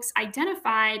folks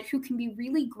identified who can be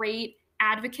really great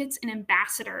advocates and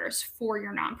ambassadors for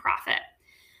your nonprofit.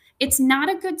 It's not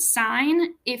a good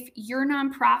sign if your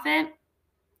nonprofit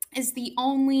is the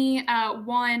only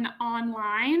one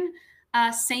online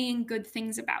saying good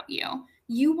things about you.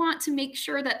 You want to make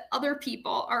sure that other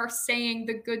people are saying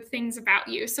the good things about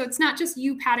you. So it's not just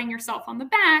you patting yourself on the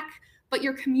back, but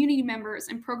your community members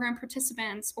and program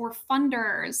participants or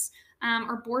funders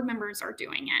or board members are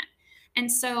doing it. And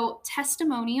so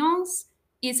testimonials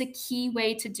is a key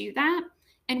way to do that.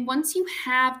 And once you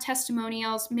have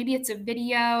testimonials, maybe it's a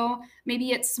video,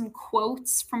 maybe it's some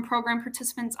quotes from program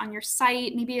participants on your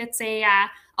site, maybe it's a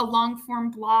long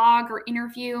form blog or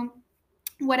interview,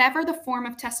 whatever the form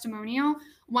of testimonial,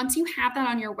 once you have that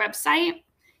on your website,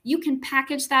 you can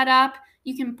package that up.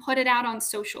 You can put it out on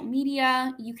social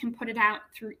media. You can put it out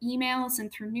through emails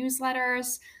and through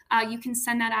newsletters. You can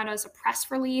send that out as a press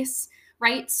release,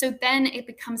 right? So then it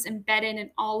becomes embedded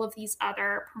in all of these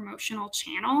other promotional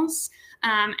channels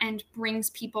and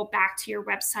brings people back to your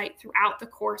website throughout the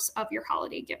course of your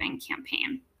holiday giving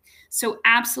campaign. So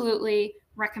absolutely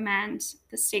recommend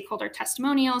the stakeholder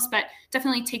testimonials, but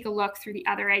definitely take a look through the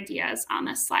other ideas on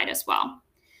this slide as well.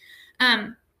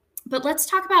 But let's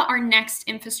talk about our next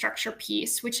infrastructure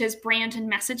piece, which is brand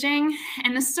and messaging.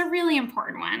 And this is a really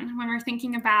important one when we're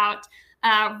thinking about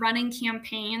running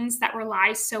campaigns that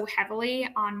rely so heavily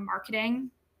on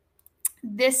marketing.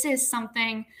 This is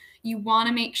something you want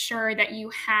to make sure that you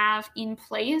have in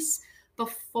place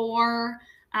before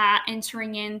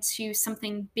entering into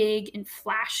something big and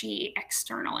flashy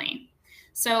externally.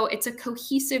 So it's a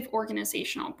cohesive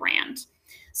organizational brand.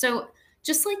 So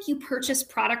Just like you purchase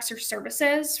products or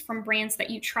services from brands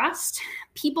that you trust,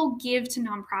 people give to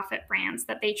nonprofit brands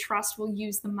that they trust will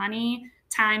use the money,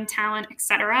 time, talent,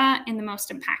 etc., in the most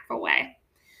impactful way.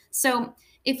 So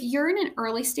if you're in an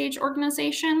early stage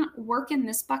organization, work in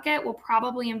this bucket will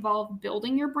probably involve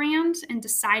building your brand and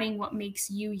deciding what makes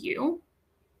you you.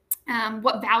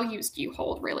 What values do you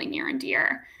hold really near and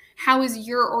dear? How is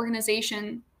your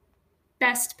organization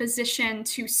best positioned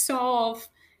to solve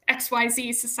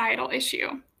XYZ societal issue,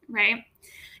 right?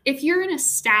 If you're an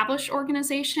established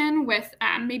organization with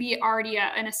maybe already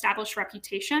an established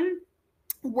reputation,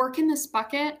 work in this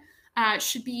bucket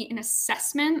should be an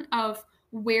assessment of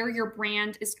where your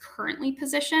brand is currently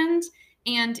positioned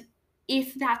and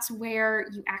if that's where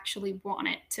you actually want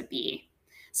it to be.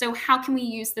 So how can we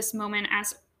use this moment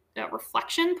as a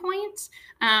reflection point?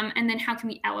 And then how can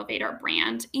we elevate our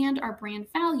brand and our brand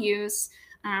values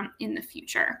in the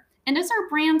future? And is our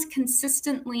brand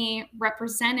consistently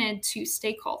represented to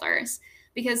stakeholders?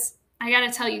 Because I got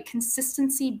to tell you,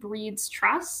 consistency breeds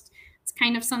trust. It's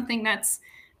kind of something that's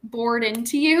bored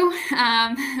into you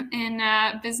in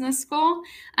business school.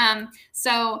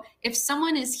 So if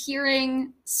someone is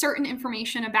hearing certain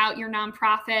information about your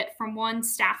nonprofit from one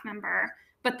staff member,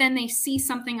 but then they see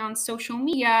something on social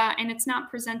media and it's not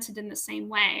presented in the same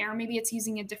way, or maybe it's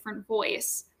using a different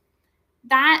voice,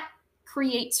 that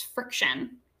creates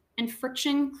friction, and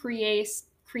friction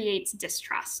creates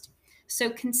distrust. So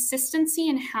consistency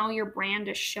in how your brand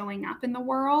is showing up in the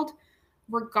world,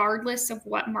 regardless of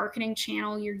what marketing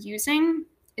channel you're using,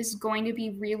 is going to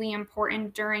be really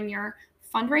important during your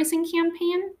fundraising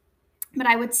campaign. But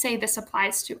I would say this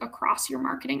applies to across your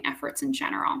marketing efforts in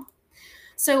general.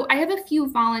 So I have a few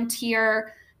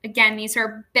volunteer, again, these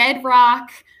are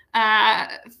bedrock,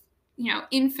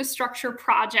 infrastructure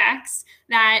projects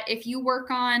that if you work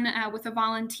on with a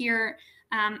volunteer,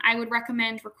 I would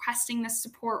recommend requesting this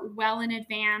support well in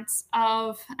advance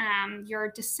of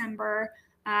your December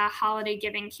holiday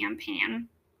giving campaign.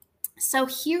 So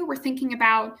here we're thinking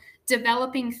about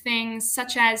developing things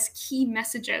such as key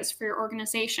messages for your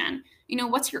organization.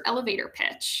 What's your elevator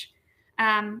pitch?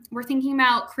 We're thinking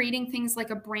about creating things like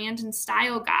a brand and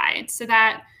style guide so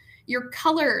that your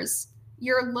colors,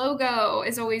 your logo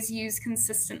is always used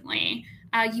consistently.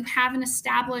 You have an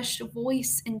established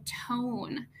voice and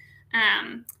tone.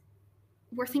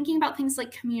 We're thinking about things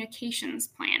like communications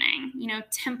planning,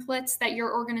 templates that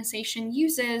your organization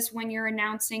uses when you're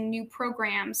announcing new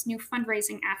programs, new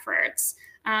fundraising efforts,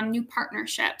 new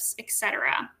partnerships,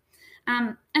 etc.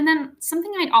 And then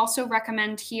something I'd also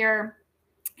recommend here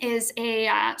is a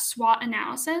SWOT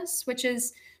analysis, which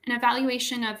is an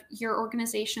evaluation of your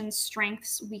organization's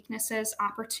strengths, weaknesses,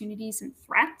 opportunities, and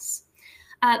threats.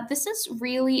 This is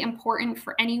really important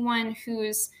for anyone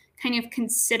who's kind of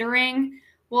considering,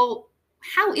 well,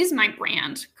 how is my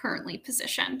brand currently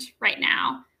positioned right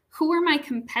now? Who are my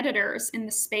competitors in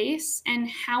the space, and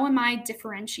how am I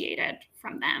differentiated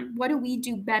from them? What do we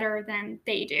do better than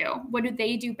they do? What do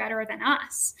they do better than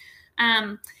us?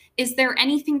 Is there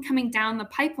anything coming down the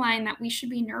pipeline that we should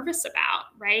be nervous about,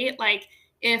 right? Like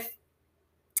if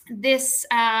this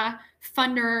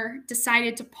funder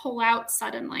decided to pull out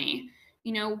suddenly,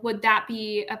 would that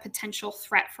be a potential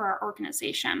threat for our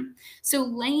organization? So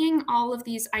laying all of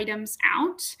these items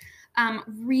out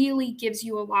really gives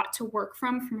you a lot to work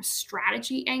from a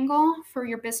strategy angle for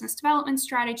your business development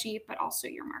strategy, but also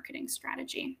your marketing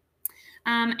strategy.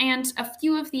 And a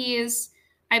few of these,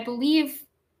 I believe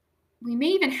we may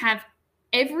even have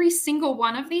every single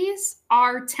one of these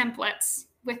are templates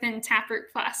within Taproot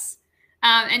Plus.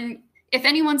 And if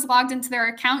anyone's logged into their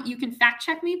account, you can fact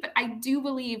check me, but I do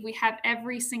believe we have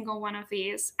every single one of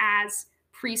these as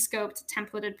pre-scoped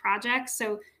templated projects.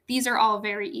 So these are all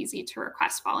very easy to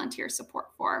request volunteer support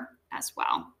for as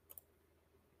well.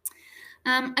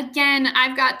 Again,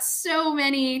 I've got so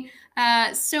many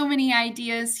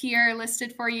ideas here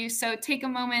listed for you. So take a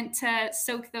moment to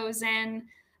soak those in.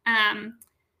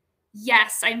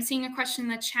 Yes, I'm seeing a question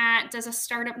in the chat. Does a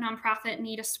startup nonprofit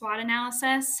need a SWOT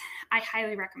analysis? I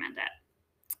highly recommend it.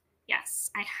 Yes,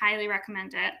 I highly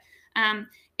recommend it.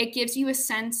 It gives you a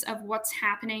sense of what's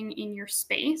happening in your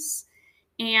space,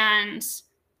 and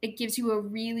it gives you a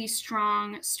really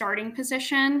strong starting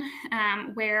position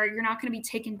where you're not going to be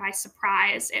taken by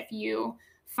surprise if you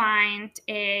find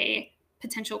a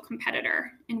potential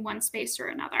competitor in one space or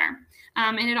another.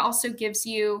 And it also gives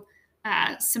you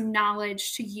some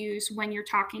knowledge to use when you're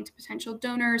talking to potential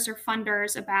donors or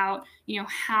funders about,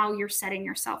 how you're setting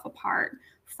yourself apart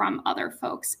from other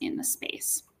folks in the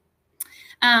space.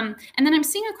 And then I'm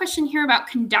seeing a question here about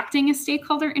conducting a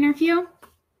stakeholder interview.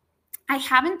 I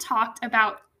haven't talked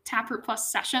about Taproot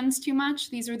Plus sessions too much.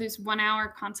 These are those 1-hour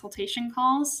consultation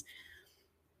calls.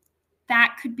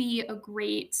 That could be a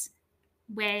great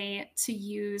way to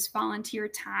use volunteer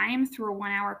time through a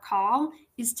 1-hour call,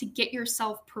 is to get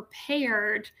yourself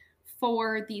prepared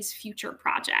for these future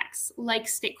projects like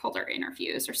stakeholder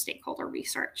interviews or stakeholder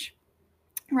research,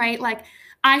 right? Like,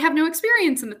 I have no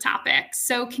experience in the topic,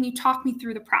 so can you talk me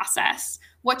through the process?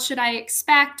 What should I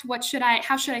expect?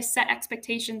 How should I set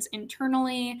expectations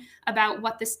internally about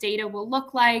what this data will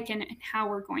look like and how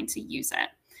we're going to use it?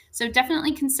 So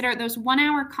definitely consider those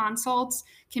 1-hour consults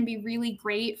can be really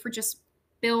great for just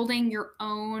building your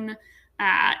own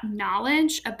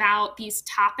knowledge about these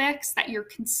topics that you're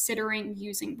considering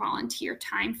using volunteer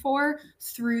time for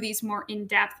through these more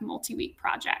in-depth multi-week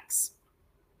projects.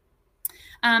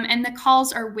 And the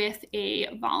calls are with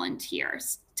a volunteer.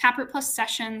 Taproot Plus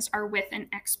sessions are with an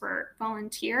expert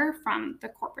volunteer from the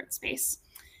corporate space.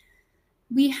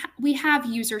 We have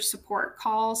user support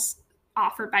calls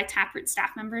offered by Taproot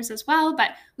staff members as well,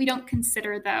 but we don't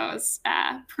consider those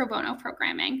pro bono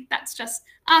programming. That's just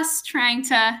us trying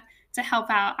to help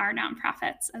out our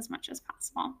nonprofits as much as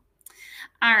possible.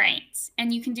 All right,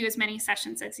 and you can do as many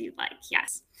sessions as you'd like,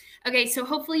 yes. Okay, so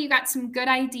hopefully you got some good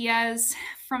ideas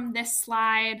from this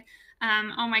slide.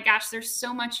 Oh my gosh, there's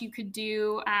so much you could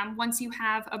do. Once you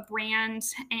have a brand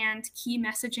and key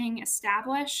messaging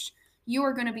established, you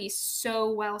are gonna be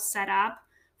so well set up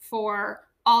for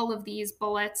all of these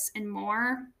bullets and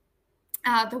more.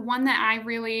 The one that I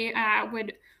really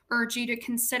would urge you to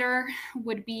consider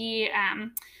would be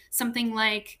something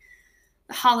like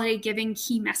the holiday giving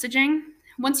key messaging.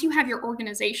 Once you have your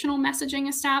organizational messaging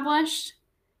established,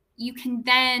 you can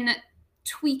then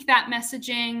tweak that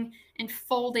messaging and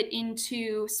fold it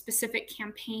into specific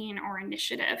campaign or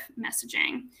initiative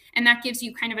messaging. And that gives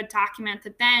you kind of a document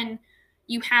that then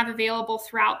you have available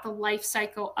throughout the life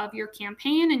cycle of your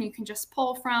campaign, and you can just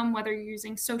pull from, whether you're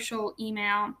using social,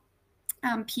 email,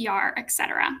 PR,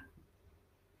 etc.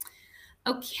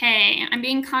 Okay, I'm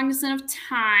being cognizant of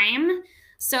time,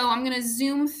 so I'm going to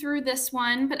zoom through this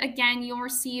one, but again, you'll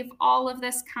receive all of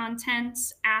this content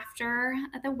after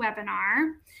the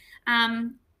webinar.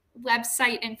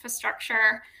 Website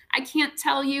infrastructure. I can't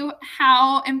tell you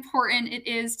how important it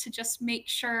is to just make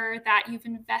sure that you've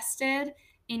invested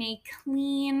in a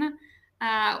clean,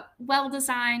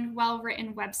 well-designed,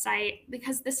 well-written website,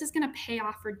 because this is going to pay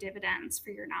off for dividends for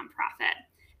your nonprofit.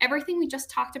 Everything we just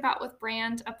talked about with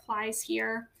brand applies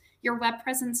here. Your web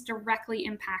presence directly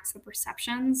impacts the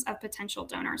perceptions of potential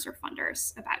donors or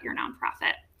funders about your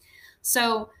nonprofit.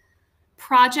 So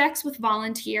projects with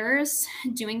volunteers,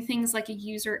 doing things like a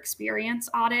user experience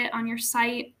audit on your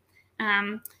site,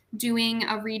 doing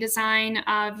a redesign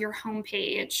of your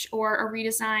homepage or a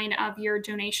redesign of your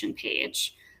donation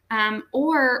page,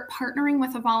 or partnering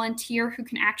with a volunteer who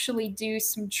can actually do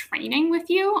some training with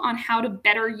you on how to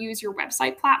better use your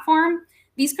website platform.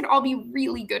 These could all be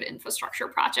really good infrastructure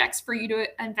projects for you to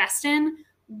invest in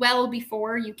well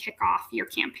before you kick off your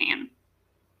campaign.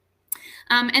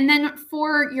 And then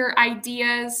for your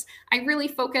ideas, I really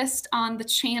focused on the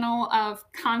channel of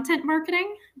content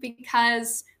marketing,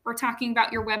 because we're talking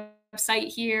about your website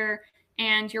here,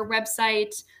 and your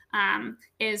website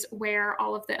is where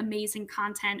all of the amazing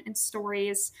content and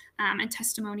stories and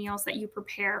testimonials that you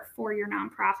prepare for your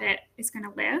nonprofit is going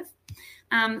to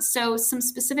live. So some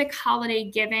specific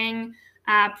holiday giving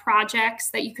projects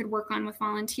that you could work on with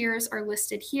volunteers are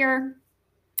listed here.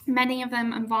 Many of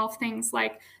them involve things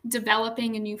like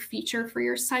developing a new feature for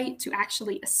your site to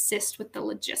actually assist with the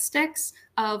logistics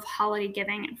of holiday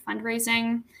giving and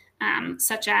fundraising,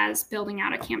 such as building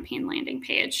out a campaign landing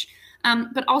page.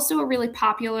 But also a really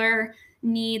popular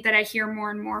need that I hear more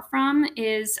and more from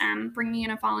is bringing in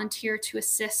a volunteer to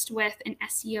assist with an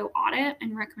SEO audit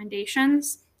and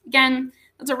recommendations. Again,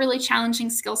 that's a really challenging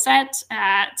skill set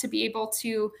to be able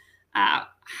to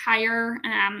hire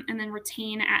and then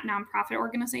retain at nonprofit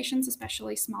organizations,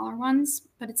 especially smaller ones.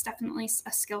 But it's definitely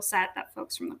a skill set that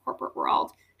folks from the corporate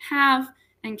world have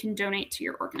and can donate to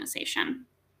your organization.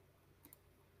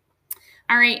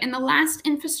 All right, and the last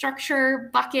infrastructure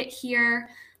bucket here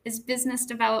is business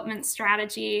development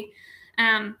strategy.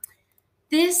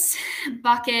 This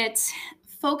bucket,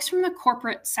 folks from the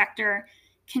corporate sector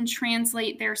can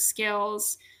translate their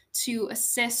skills to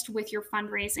assist with your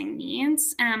fundraising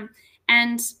needs.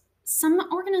 And some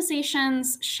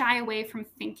organizations shy away from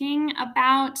thinking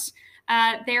about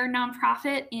their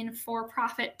nonprofit in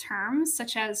for-profit terms,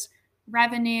 such as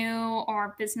revenue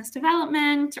or business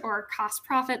development or cost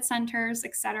profit centers,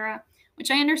 et cetera,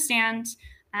 which I understand.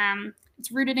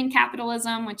 It's rooted in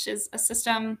capitalism, which is a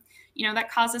system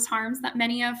that causes harms that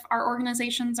many of our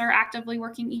organizations are actively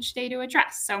working each day to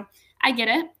address. So I get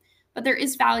it, but there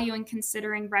is value in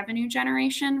considering revenue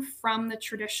generation from the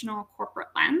traditional corporate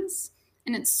lens.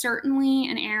 And it's certainly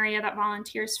an area that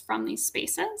volunteers from these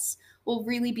spaces will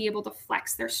really be able to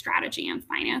flex their strategy and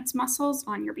finance muscles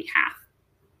on your behalf.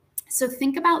 So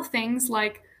think about things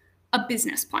like a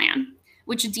business plan,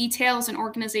 which details an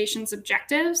organization's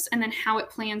objectives and then how it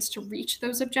plans to reach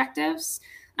those objectives.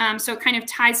 So it kind of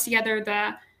ties together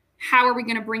the how are we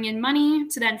going to bring in money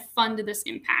to then fund this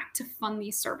impact, to fund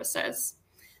these services.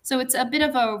 So it's a bit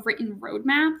of a written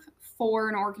roadmap for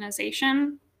an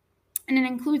organization, and it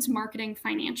includes marketing,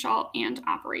 financial, and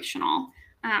operational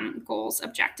goals,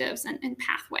 objectives, and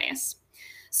pathways.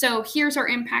 So here's our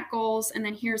impact goals, and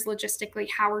then here's logistically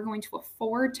how we're going to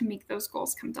afford to make those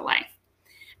goals come to life.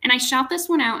 And I shout this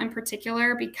one out in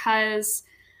particular because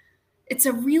it's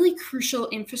a really crucial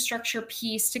infrastructure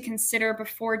piece to consider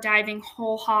before diving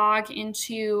whole hog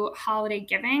into holiday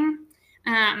giving.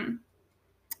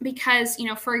 Because,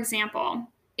 for example,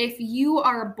 if you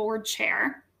are a board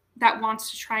chair that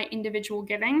wants to try individual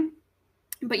giving,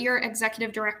 but your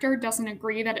executive director doesn't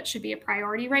agree that it should be a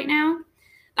priority right now,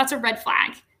 that's a red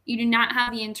flag. You do not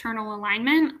have the internal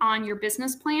alignment on your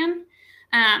business plan.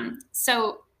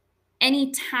 So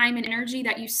any time and energy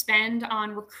that you spend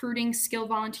on recruiting skilled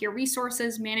volunteer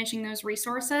resources, managing those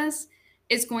resources,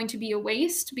 is going to be a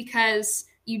waste because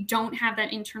you don't have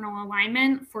that internal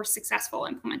alignment for successful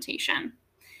implementation.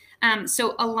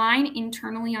 So align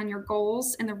internally on your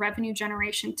goals and the revenue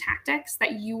generation tactics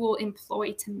that you will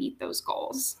employ to meet those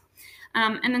goals.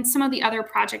 And then some of the other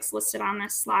projects listed on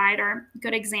this slide are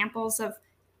good examples of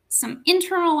some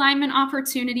internal alignment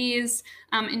opportunities,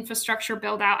 infrastructure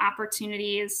build out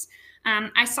opportunities.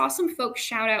 I saw some folks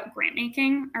shout out grant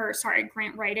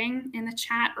writing in the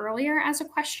chat earlier as a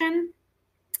question.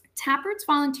 Taproot's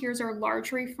volunteers are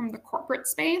largely from the corporate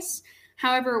space.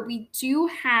 However, we do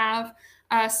have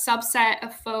a subset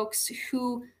of folks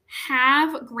who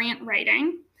have grant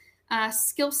writing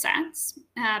skill sets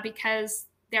because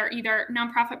they're either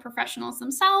nonprofit professionals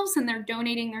themselves and they're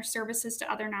donating their services to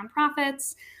other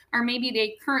nonprofits, or maybe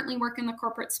they currently work in the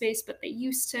corporate space, but they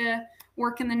used to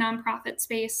work in the nonprofit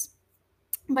space.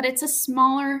 But it's a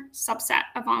smaller subset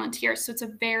of volunteers, so it's a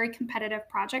very competitive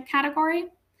project category.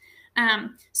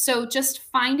 So just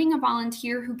finding a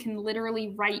volunteer who can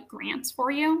literally write grants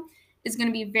for you is going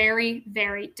to be very,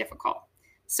 very difficult.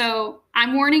 So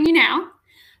I'm warning you now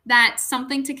that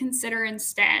something to consider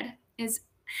instead is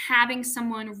having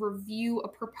someone review a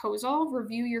proposal,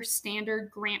 review your standard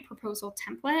grant proposal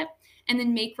template, and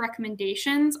then make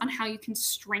recommendations on how you can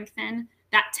strengthen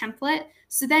that template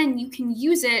so then you can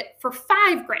use it for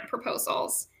 5 grant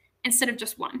proposals instead of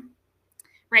just 1,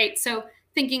 right? So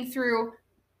thinking through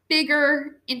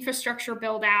bigger infrastructure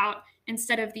build out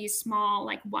instead of these small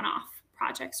like one-off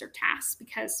projects or tasks,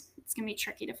 because it's going to be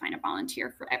tricky to find a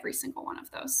volunteer for every single one of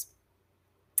those.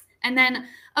 And then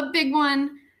a big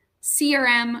one,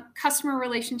 CRM, customer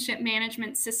relationship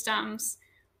management systems.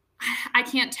 I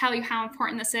can't tell you how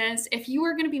important this is. If you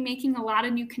are going to be making a lot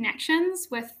of new connections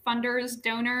with funders,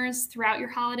 donors throughout your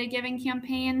holiday giving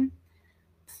campaign,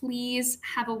 please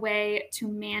have a way to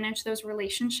manage those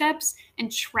relationships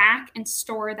and track and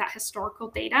store that historical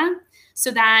data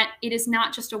so that it is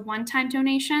not just a one-time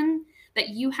donation, that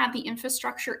you have the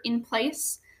infrastructure in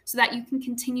place so that you can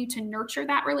continue to nurture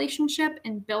that relationship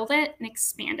and build it and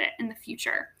expand it in the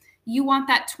future. You want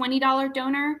that $20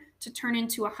 donor to turn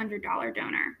into a $100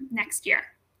 donor next year,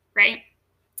 right?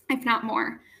 If not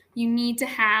more. You need to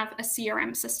have a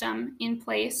CRM system in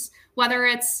place, whether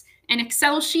it's an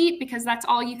Excel sheet, because that's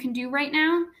all you can do right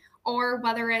now, or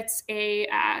whether it's a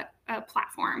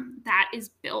platform that is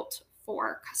built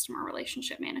for customer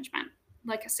relationship management,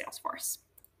 like a Salesforce.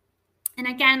 And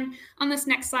again, on this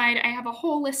next slide, I have a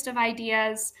whole list of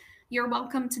ideas. You're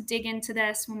welcome to dig into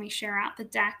this when we share out the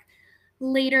deck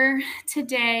later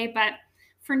today, but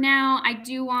for now, I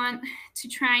do want to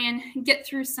try and get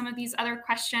through some of these other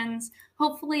questions.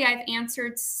 Hopefully, I've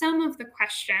answered some of the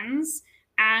questions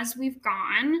as we've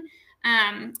gone,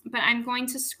 but I'm going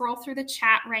to scroll through the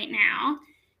chat right now.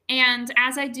 And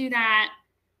as I do that,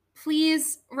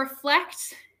 please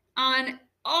reflect on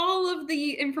all of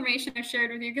the information I've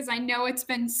shared with you, because I know it's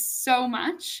been so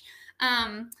much.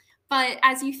 But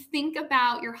as you think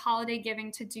about your holiday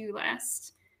giving to-do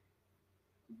list,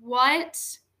 what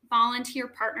volunteer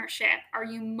partnership are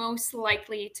you most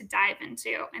likely to dive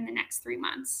into in the next 3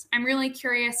 months? I'm really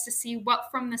curious to see what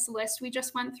from this list we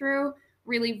just went through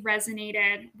really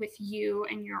resonated with you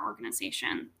and your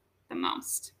organization the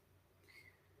most.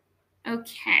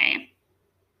 Okay.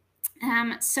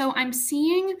 So I'm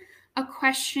seeing a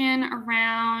question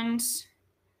around,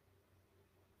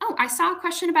 oh, I saw a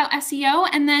question about SEO,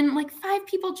 and then like 5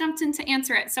 people jumped in to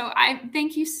answer it. So I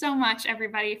thank you so much,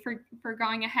 everybody, for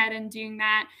going ahead and doing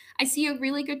that. I see a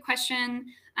really good question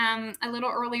a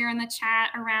little earlier in the chat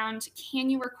around, can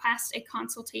you request a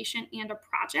consultation and a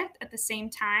project at the same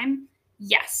time?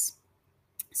 Yes.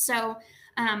 So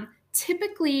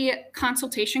typically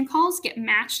consultation calls get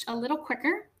matched a little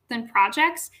quicker than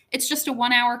projects. It's just a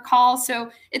 1-hour call, so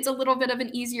it's a little bit of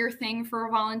an easier thing for a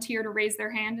volunteer to raise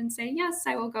their hand and say, yes,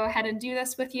 I will go ahead and do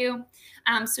this with you.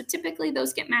 So typically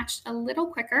those get matched a little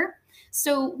quicker.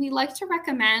 So we like to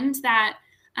recommend that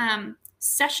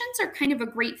sessions are kind of a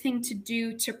great thing to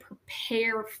do to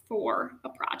prepare for a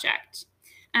project.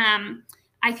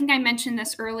 I think I mentioned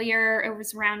this earlier. It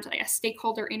was around like a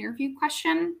stakeholder interview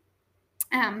question.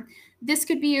 This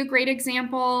could be a great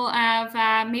example of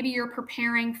maybe you're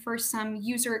preparing for some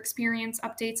user experience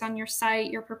updates on your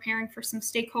site. You're preparing for some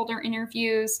stakeholder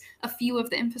interviews, a few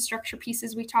of the infrastructure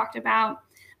pieces we talked about.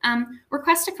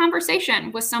 Request a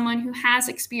conversation with someone who has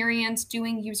experience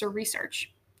doing user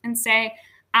research and say,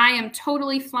 I am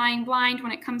totally flying blind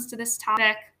when it comes to this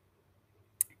topic.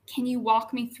 Can you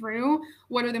walk me through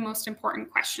what are the most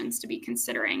important questions to be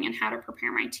considering and how to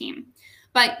prepare my team?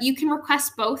 But you can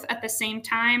request both at the same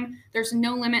time. There's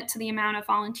no limit to the amount of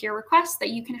volunteer requests that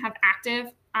you can have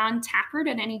active on Taproot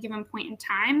at any given point in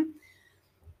time.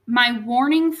 My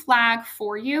warning flag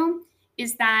for you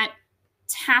is that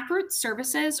Taproot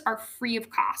services are free of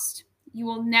cost. You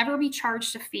will never be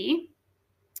charged a fee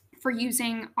for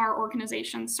using our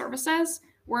organization's services.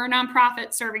 We're a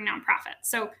nonprofit serving nonprofits,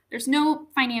 so there's no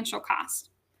financial cost.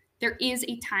 There is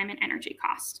a time and energy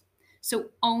cost. So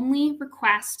only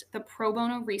request the pro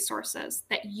bono resources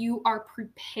that you are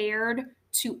prepared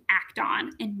to act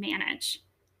on and manage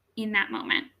in that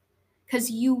moment, because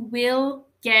you will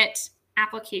get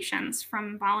applications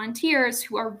from volunteers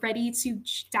who are ready to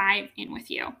dive in with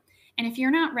you. And if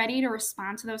you're not ready to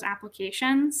respond to those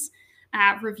applications,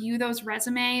 review those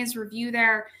resumes, review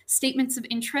their statements of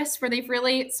interest where they've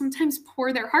really sometimes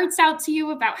pour their hearts out to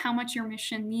you about how much your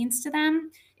mission means to them.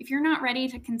 If you're not ready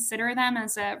to consider them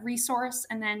as a resource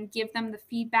and then give them the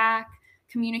feedback,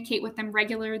 communicate with them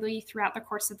regularly throughout the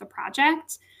course of the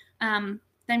project,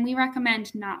 then we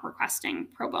recommend not requesting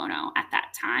pro bono at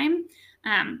that time.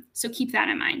 So keep that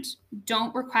in mind.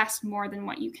 Don't request more than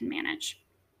what you can manage.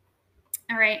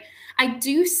 All right. I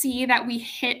do see that we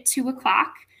hit 2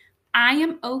 o'clock. I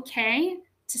am okay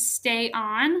to stay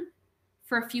on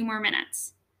for a few more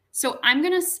minutes. So I'm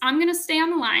gonna stay on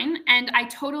the line, and I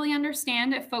totally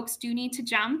understand if folks do need to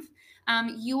jump.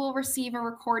 You will receive a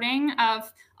recording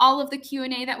of all of the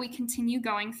Q&A that we continue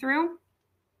going through.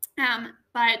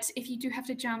 But if you do have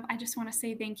to jump, I just want to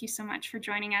say thank you so much for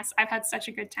joining us. I've had such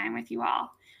a good time with you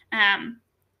all. I'm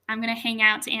going to hang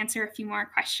out to answer a few more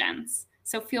questions,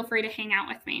 so feel free to hang out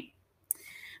with me.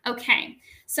 Okay,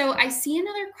 so I see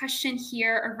another question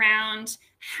here around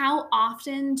how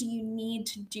often do you need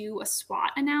to do a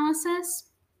SWOT analysis?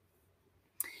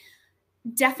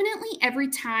 Definitely every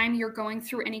time you're going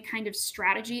through any kind of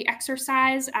strategy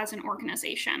exercise as an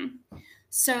organization.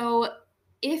 So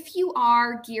if you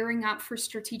are gearing up for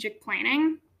strategic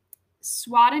planning,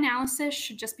 SWOT analysis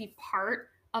should just be part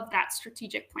of that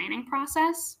strategic planning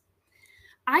process.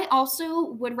 I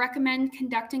also would recommend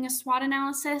conducting a SWOT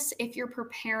analysis if you're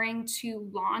preparing to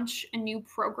launch a new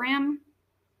program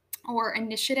or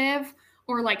initiative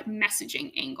or like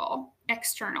messaging angle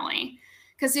externally.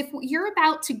 Because if you're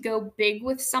about to go big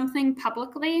with something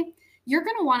publicly, you're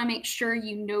going to want to make sure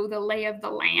you know the lay of the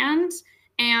land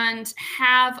and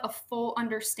have a full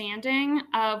understanding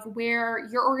of where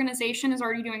your organization is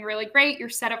already doing really great. You're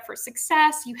set up for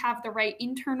success. You have the right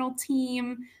internal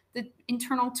team, the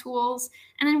internal tools,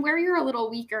 and then where you're a little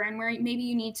weaker and where maybe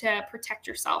you need to protect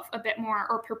yourself a bit more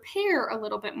or prepare a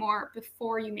little bit more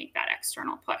before you make that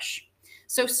external push.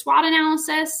 So SWOT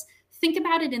analysis, think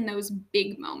about it in those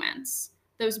big moments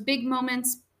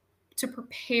to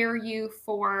prepare you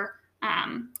for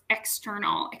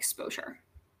external exposure.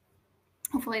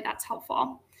 Hopefully that's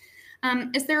helpful.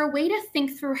 Is there a way to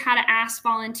think through how to ask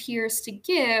volunteers to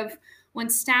give when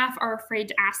staff are afraid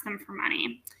to ask them for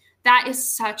money? That is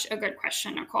such a good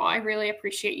question, Nicole. I really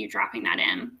appreciate you dropping that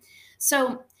in.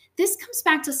 So this comes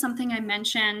back to something I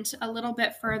mentioned a little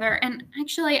bit further. And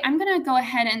actually, I'm going to go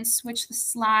ahead and switch the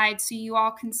slide so you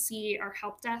all can see our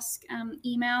help desk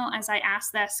email as I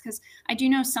ask this, because I do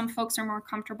know some folks are more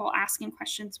comfortable asking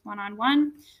questions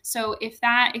one-on-one. So if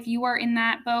you are in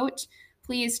that boat,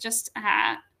 please just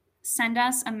send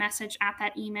us a message at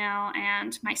that email,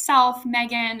 and myself,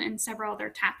 Megan, and several other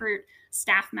Taproot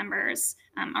staff members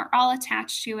are all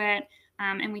attached to it.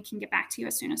 and we can get back to you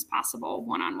as soon as possible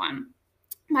one-on-one.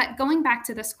 But going back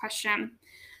to this question,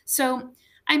 so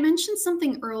I mentioned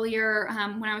something earlier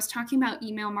when I was talking about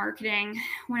email marketing,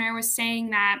 when I was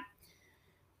saying that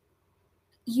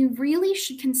you really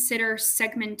should consider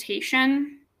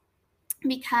segmentation,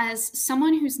 because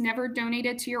someone who's never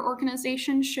donated to your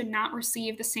organization should not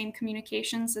receive the same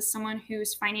communications as someone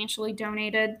who's financially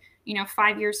donated,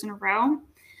 5 years in a row.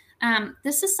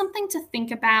 This is something to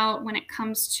think about when it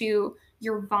comes to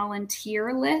your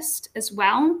volunteer list as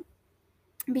well,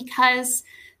 because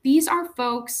these are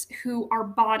folks who are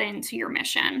bought into your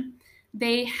mission.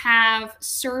 They have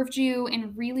served you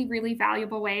in really, really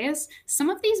valuable ways. Some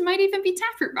of these might even be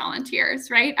Taproot volunteers,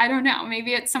 right? I don't know.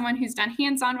 Maybe it's someone who's done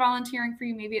hands-on volunteering for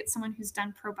you. Maybe it's someone who's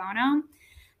done pro bono.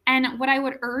 And what I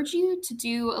would urge you to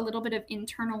do a little bit of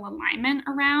internal alignment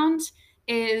around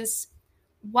is,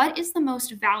 what is the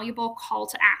most valuable call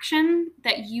to action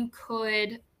that you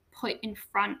could put in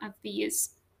front of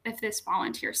this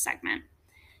volunteer segment?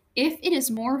 If it is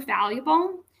more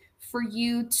valuable for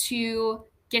you to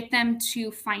get them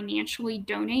to financially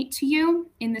donate to you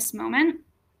in this moment,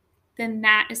 then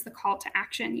that is the call to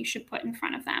action you should put in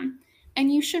front of them.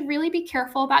 And you should really be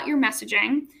careful about your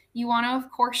messaging. You want to,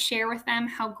 of course, share with them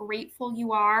how grateful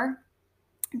you are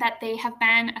that they have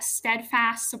been a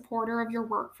steadfast supporter of your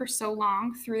work for so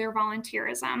long through their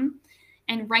volunteerism.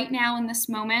 And right now in this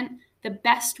moment, the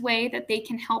best way that they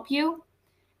can help you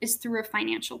is through a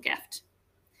financial gift.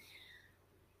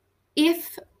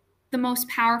 If the most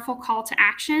powerful call to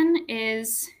action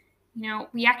is,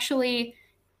 we actually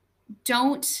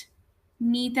don't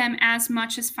need them as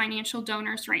much as financial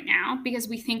donors right now, because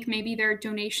we think maybe their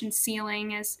donation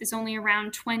ceiling is only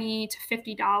around $20 to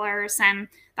 $50, and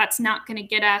that's not going to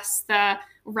get us the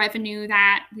revenue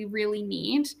that we really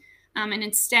need. And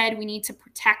instead, we need to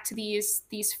protect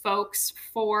these folks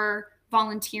for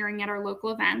volunteering at our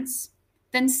local events.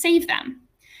 Then save them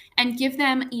and give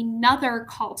them another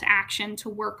call to action to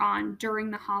work on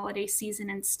during the holiday season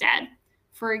instead.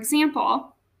 For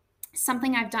example,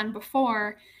 something I've done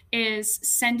before is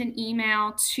send an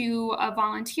email to a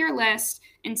volunteer list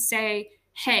and say,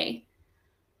 hey,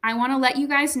 I want to let you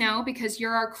guys know, because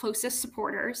you're our closest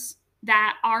supporters,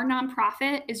 that our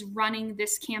nonprofit is running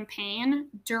this campaign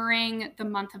during the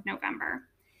month of November.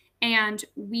 And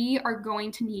we are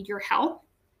going to need your help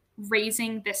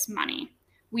raising this money.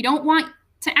 We don't want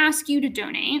to ask you to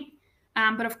donate,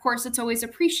 but of course it's always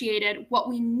appreciated. What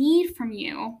we need from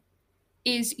you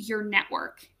is your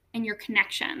network and your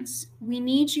connections. We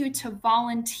need you to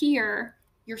volunteer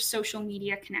your social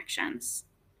media connections,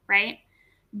 right?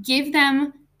 Give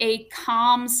them a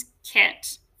comms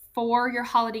kit for your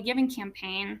holiday giving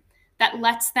campaign that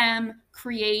lets them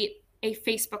create a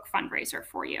Facebook fundraiser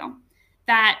for you,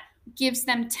 that gives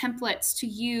them templates to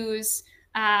use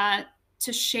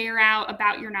to share out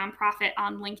about your nonprofit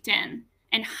on LinkedIn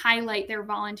and highlight their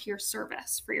volunteer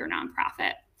service for your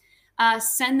nonprofit.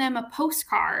 Send them a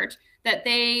postcard that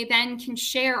they then can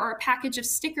share, or a package of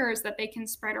stickers that they can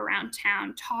spread around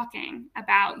town talking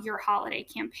about your holiday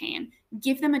campaign.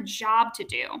 Give them a job to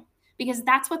do, because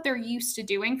that's what they're used to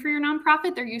doing for your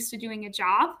nonprofit. They're used to doing a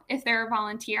job if they're a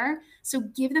volunteer. So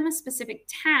give them a specific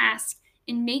task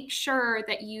and make sure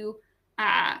that you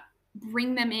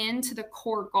bring them into the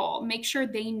core goal. Make sure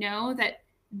they know that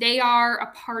they are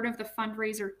a part of the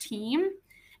fundraiser team,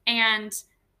 and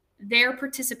their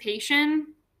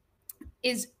participation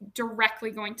is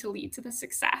directly going to lead to the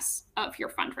success of your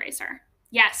fundraiser.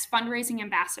 Yes, fundraising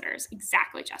ambassadors.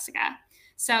 Exactly, Jessica.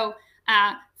 So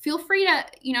feel free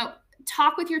to,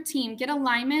 talk with your team, get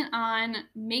alignment on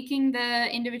making the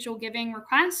individual giving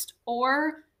request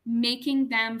or making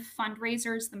them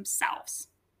fundraisers themselves.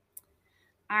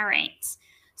 All right.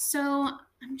 So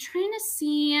I'm trying to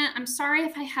see, I'm sorry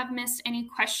if I have missed any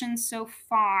questions so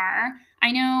far.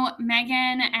 I know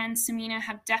Megan and Samina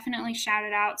have definitely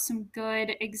shouted out some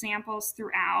good examples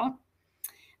throughout.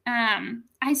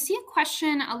 I see a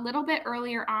question a little bit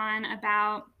earlier on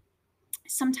about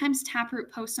sometimes Taproot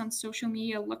posts on social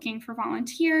media looking for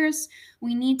volunteers.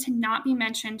 We need to not be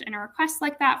mentioned in a request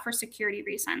like that for security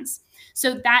reasons.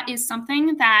 So that is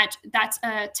something that's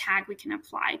a tag we can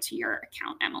apply to your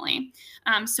account, Emily.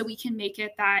 So we can make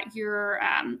it that your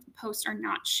posts are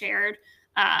not shared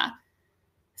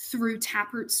through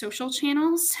Taproot social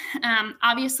channels.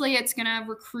 Obviously, it's going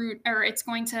to it's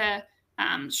going to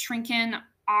shrink in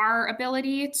our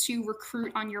ability to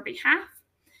recruit on your behalf.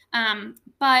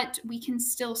 But we can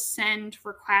still send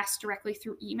requests directly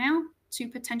through email to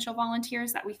potential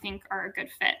volunteers that we think are a good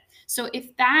fit. So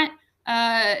if that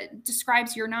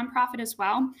describes your nonprofit as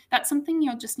well, that's something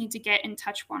you'll just need to get in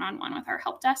touch one-on-one with our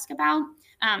help desk about,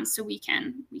 so we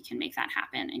can make that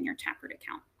happen in your Taproot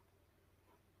account.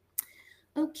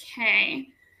 Okay,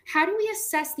 how do we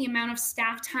assess the amount of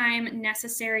staff time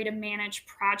necessary to manage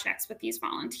projects with these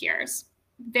volunteers?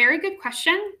 Very good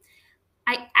question.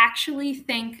 I actually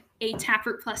think a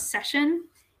Taproot Plus session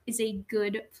is a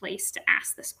good place to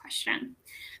ask this question,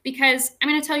 because I'm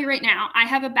going to tell you right now, I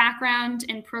have a background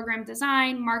in program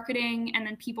design, marketing, and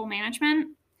then people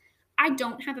management. I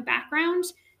don't have a background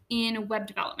in web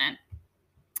development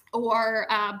or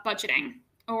budgeting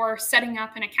or setting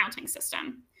up an accounting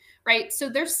system, right? So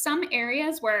there's some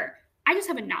areas where I just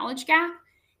have a knowledge gap.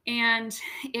 And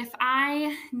if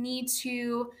I need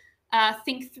to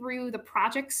think through the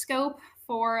project scope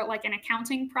for like an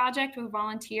accounting project with a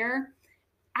volunteer,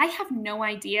 I have no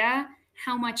idea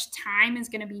how much time is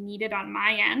going to be needed on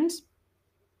my end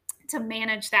to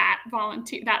manage that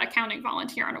accounting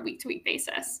volunteer on a week-to-week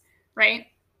basis, right?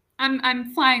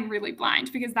 I'm flying really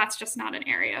blind because that's just not an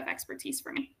area of expertise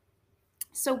for me.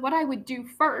 So what I would do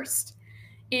first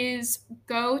is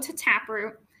go to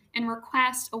Taproot and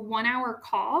request a 1-hour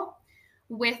call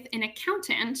with an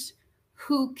accountant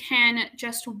who can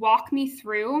just walk me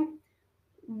through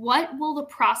what will the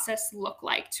process look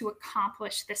like to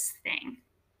accomplish this thing,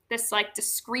 this like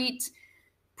discrete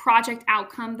project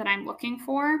outcome that I'm looking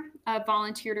for a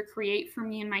volunteer to create for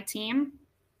me and my team.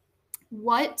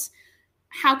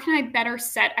 How can I better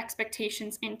set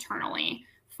expectations internally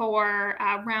for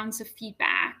rounds of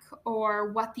feedback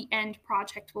or what the end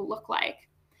project will look like?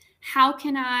 How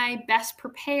can I best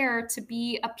prepare to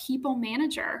be a people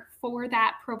manager for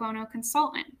that pro bono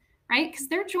consultant, right? Because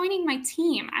they're joining my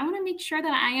team. I want to make sure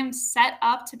that I am set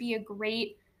up to be a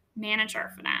great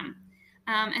manager for them.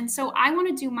 And so I want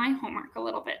to do my homework a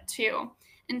little bit too.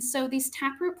 And so these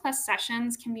Taproot Plus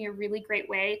sessions can be a really great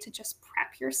way to just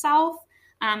prep yourself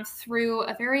through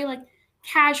a very like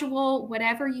casual,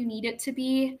 whatever you need it to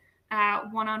be,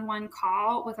 one-on-one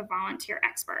call with a volunteer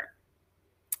expert.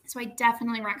 So I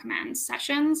definitely recommend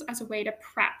sessions as a way to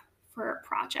prep for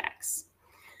projects.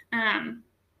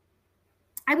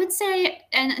 I would say,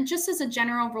 and just as a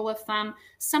general rule of thumb,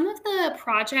 some of the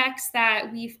projects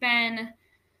that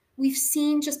we've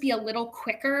seen just be a little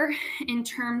quicker in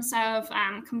terms of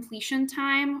completion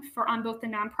time on both the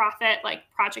nonprofit, like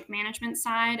project management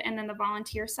side, and then the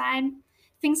volunteer side.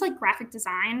 Things like graphic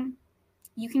design,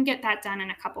 you can get that done in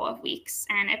a couple of weeks,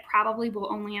 and it probably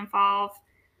will only involve,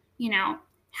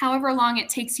 however long it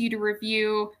takes you to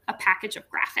review a package of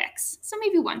graphics. So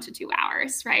maybe 1 to 2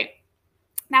 hours, right?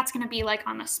 That's going to be like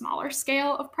on the smaller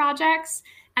scale of projects,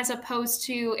 as opposed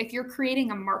to if you're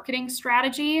creating a marketing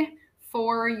strategy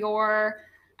for your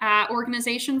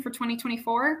organization for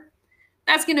 2024,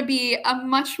 that's going to be a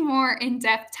much more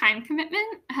in-depth time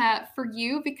commitment for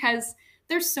you, because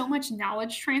there's so much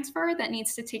knowledge transfer that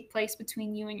needs to take place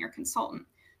between you and your consultant.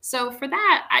 So for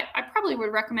that, I probably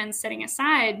would recommend setting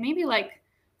aside maybe like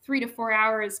 3 to 4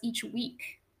 hours each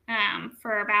week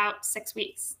for about 6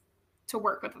 weeks to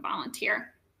work with a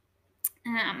volunteer.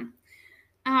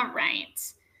 All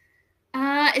right.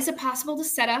 Is it possible to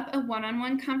set up a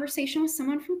one-on-one conversation with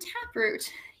someone from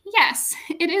Taproot? Yes,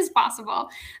 it is possible.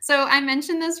 So I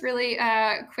mentioned this really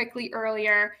quickly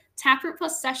earlier. Taproot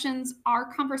Plus sessions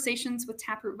are conversations with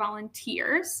Taproot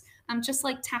volunteers, just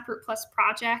like Taproot Plus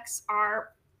projects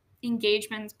are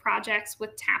engagements projects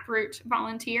with Taproot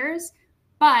volunteers,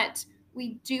 but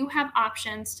we do have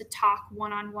options to talk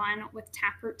one-on-one with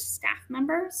Taproot staff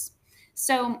members.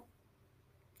 So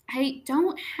I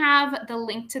don't have the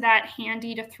link to that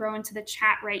handy to throw into the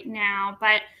chat right now,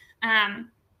 but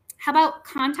how about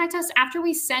contact us after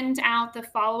we send out the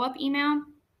follow-up email?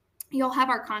 You'll have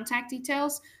our contact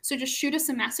details. So just shoot us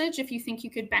a message if you think you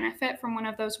could benefit from one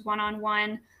of those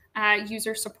one-on-one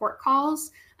user support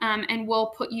calls, and we'll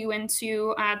put you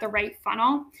into the right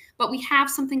funnel. But we have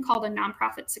something called a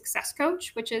nonprofit success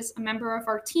coach, which is a member of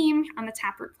our team on the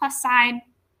Taproot Plus side,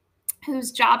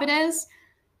 whose job it is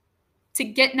to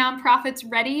get nonprofits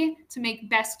ready to make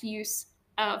best use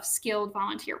of skilled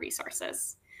volunteer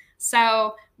resources.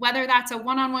 So whether that's a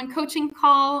one-on-one coaching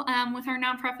call with our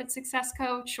nonprofit success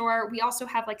coach, or we also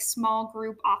have like small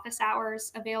group office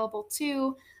hours available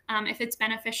too, if it's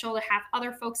beneficial to have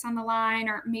other folks on the line,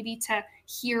 or maybe to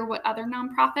hear what other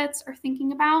nonprofits are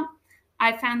thinking about,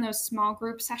 I found those small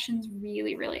group sessions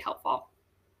really, really helpful.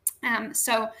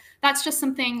 So that's just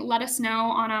something, let us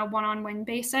know on a one-on-one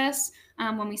basis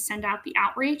when we send out the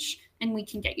outreach, and we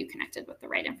can get you connected with the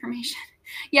right information.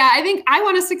 Yeah, I think I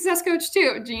want a success coach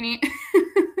too, Jeannie.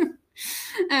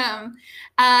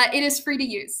 It is free to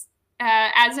use.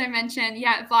 as I mentioned,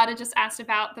 yeah, Vlada just asked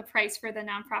about the price for the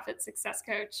Nonprofit Success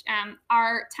Coach.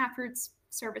 Our Taproot's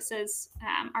services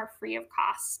are free of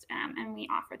cost, and we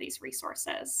offer these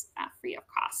resources free of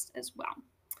cost as well.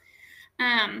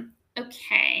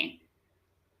 Okay,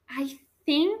 I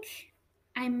think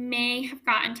I may have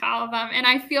gotten to all of them, and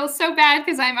I feel so bad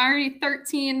because I'm already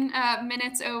 13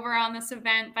 minutes over on this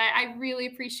event, but I really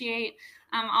appreciate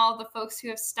all the folks who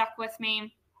have stuck with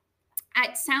me.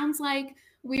 It sounds like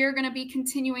we are going to be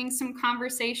continuing some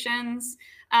conversations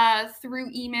through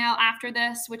email after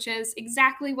this, which is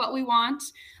exactly what we want.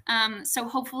 So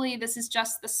hopefully this is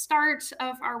just the start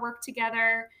of our work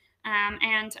together.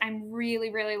 And I'm really,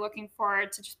 really looking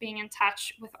forward to just being in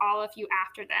touch with all of you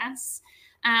after this.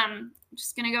 I'm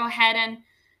just going to go ahead and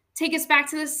take us back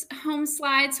to this home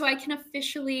slide so I can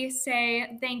officially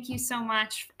say thank you so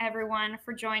much, everyone,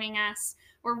 for joining us.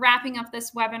 We're wrapping up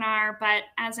this webinar, but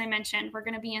as I mentioned, we're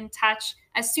going to be in touch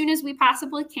as soon as we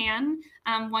possibly can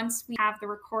once we have the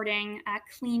recording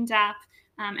cleaned up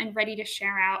and ready to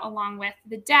share out, along with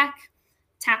the deck,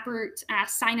 Taproot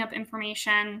sign-up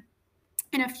information,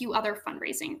 and a few other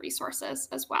fundraising resources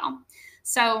as well.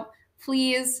 So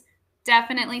please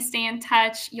definitely stay in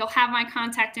touch. You'll have my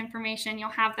contact information. You'll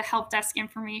have the help desk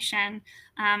information.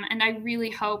 And I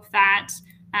really hope that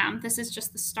this is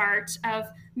just the start of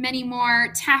many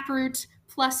more Taproot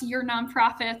plus your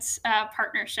nonprofit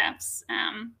partnerships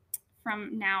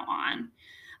from now on.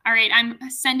 All right, I'm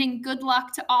sending good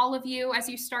luck to all of you as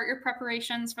you start your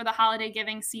preparations for the holiday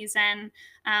giving season.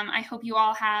 I hope you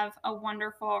all have a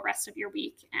wonderful rest of your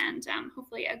week and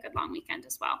hopefully a good long weekend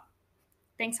as well.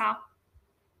 Thanks all.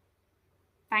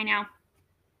 Bye now.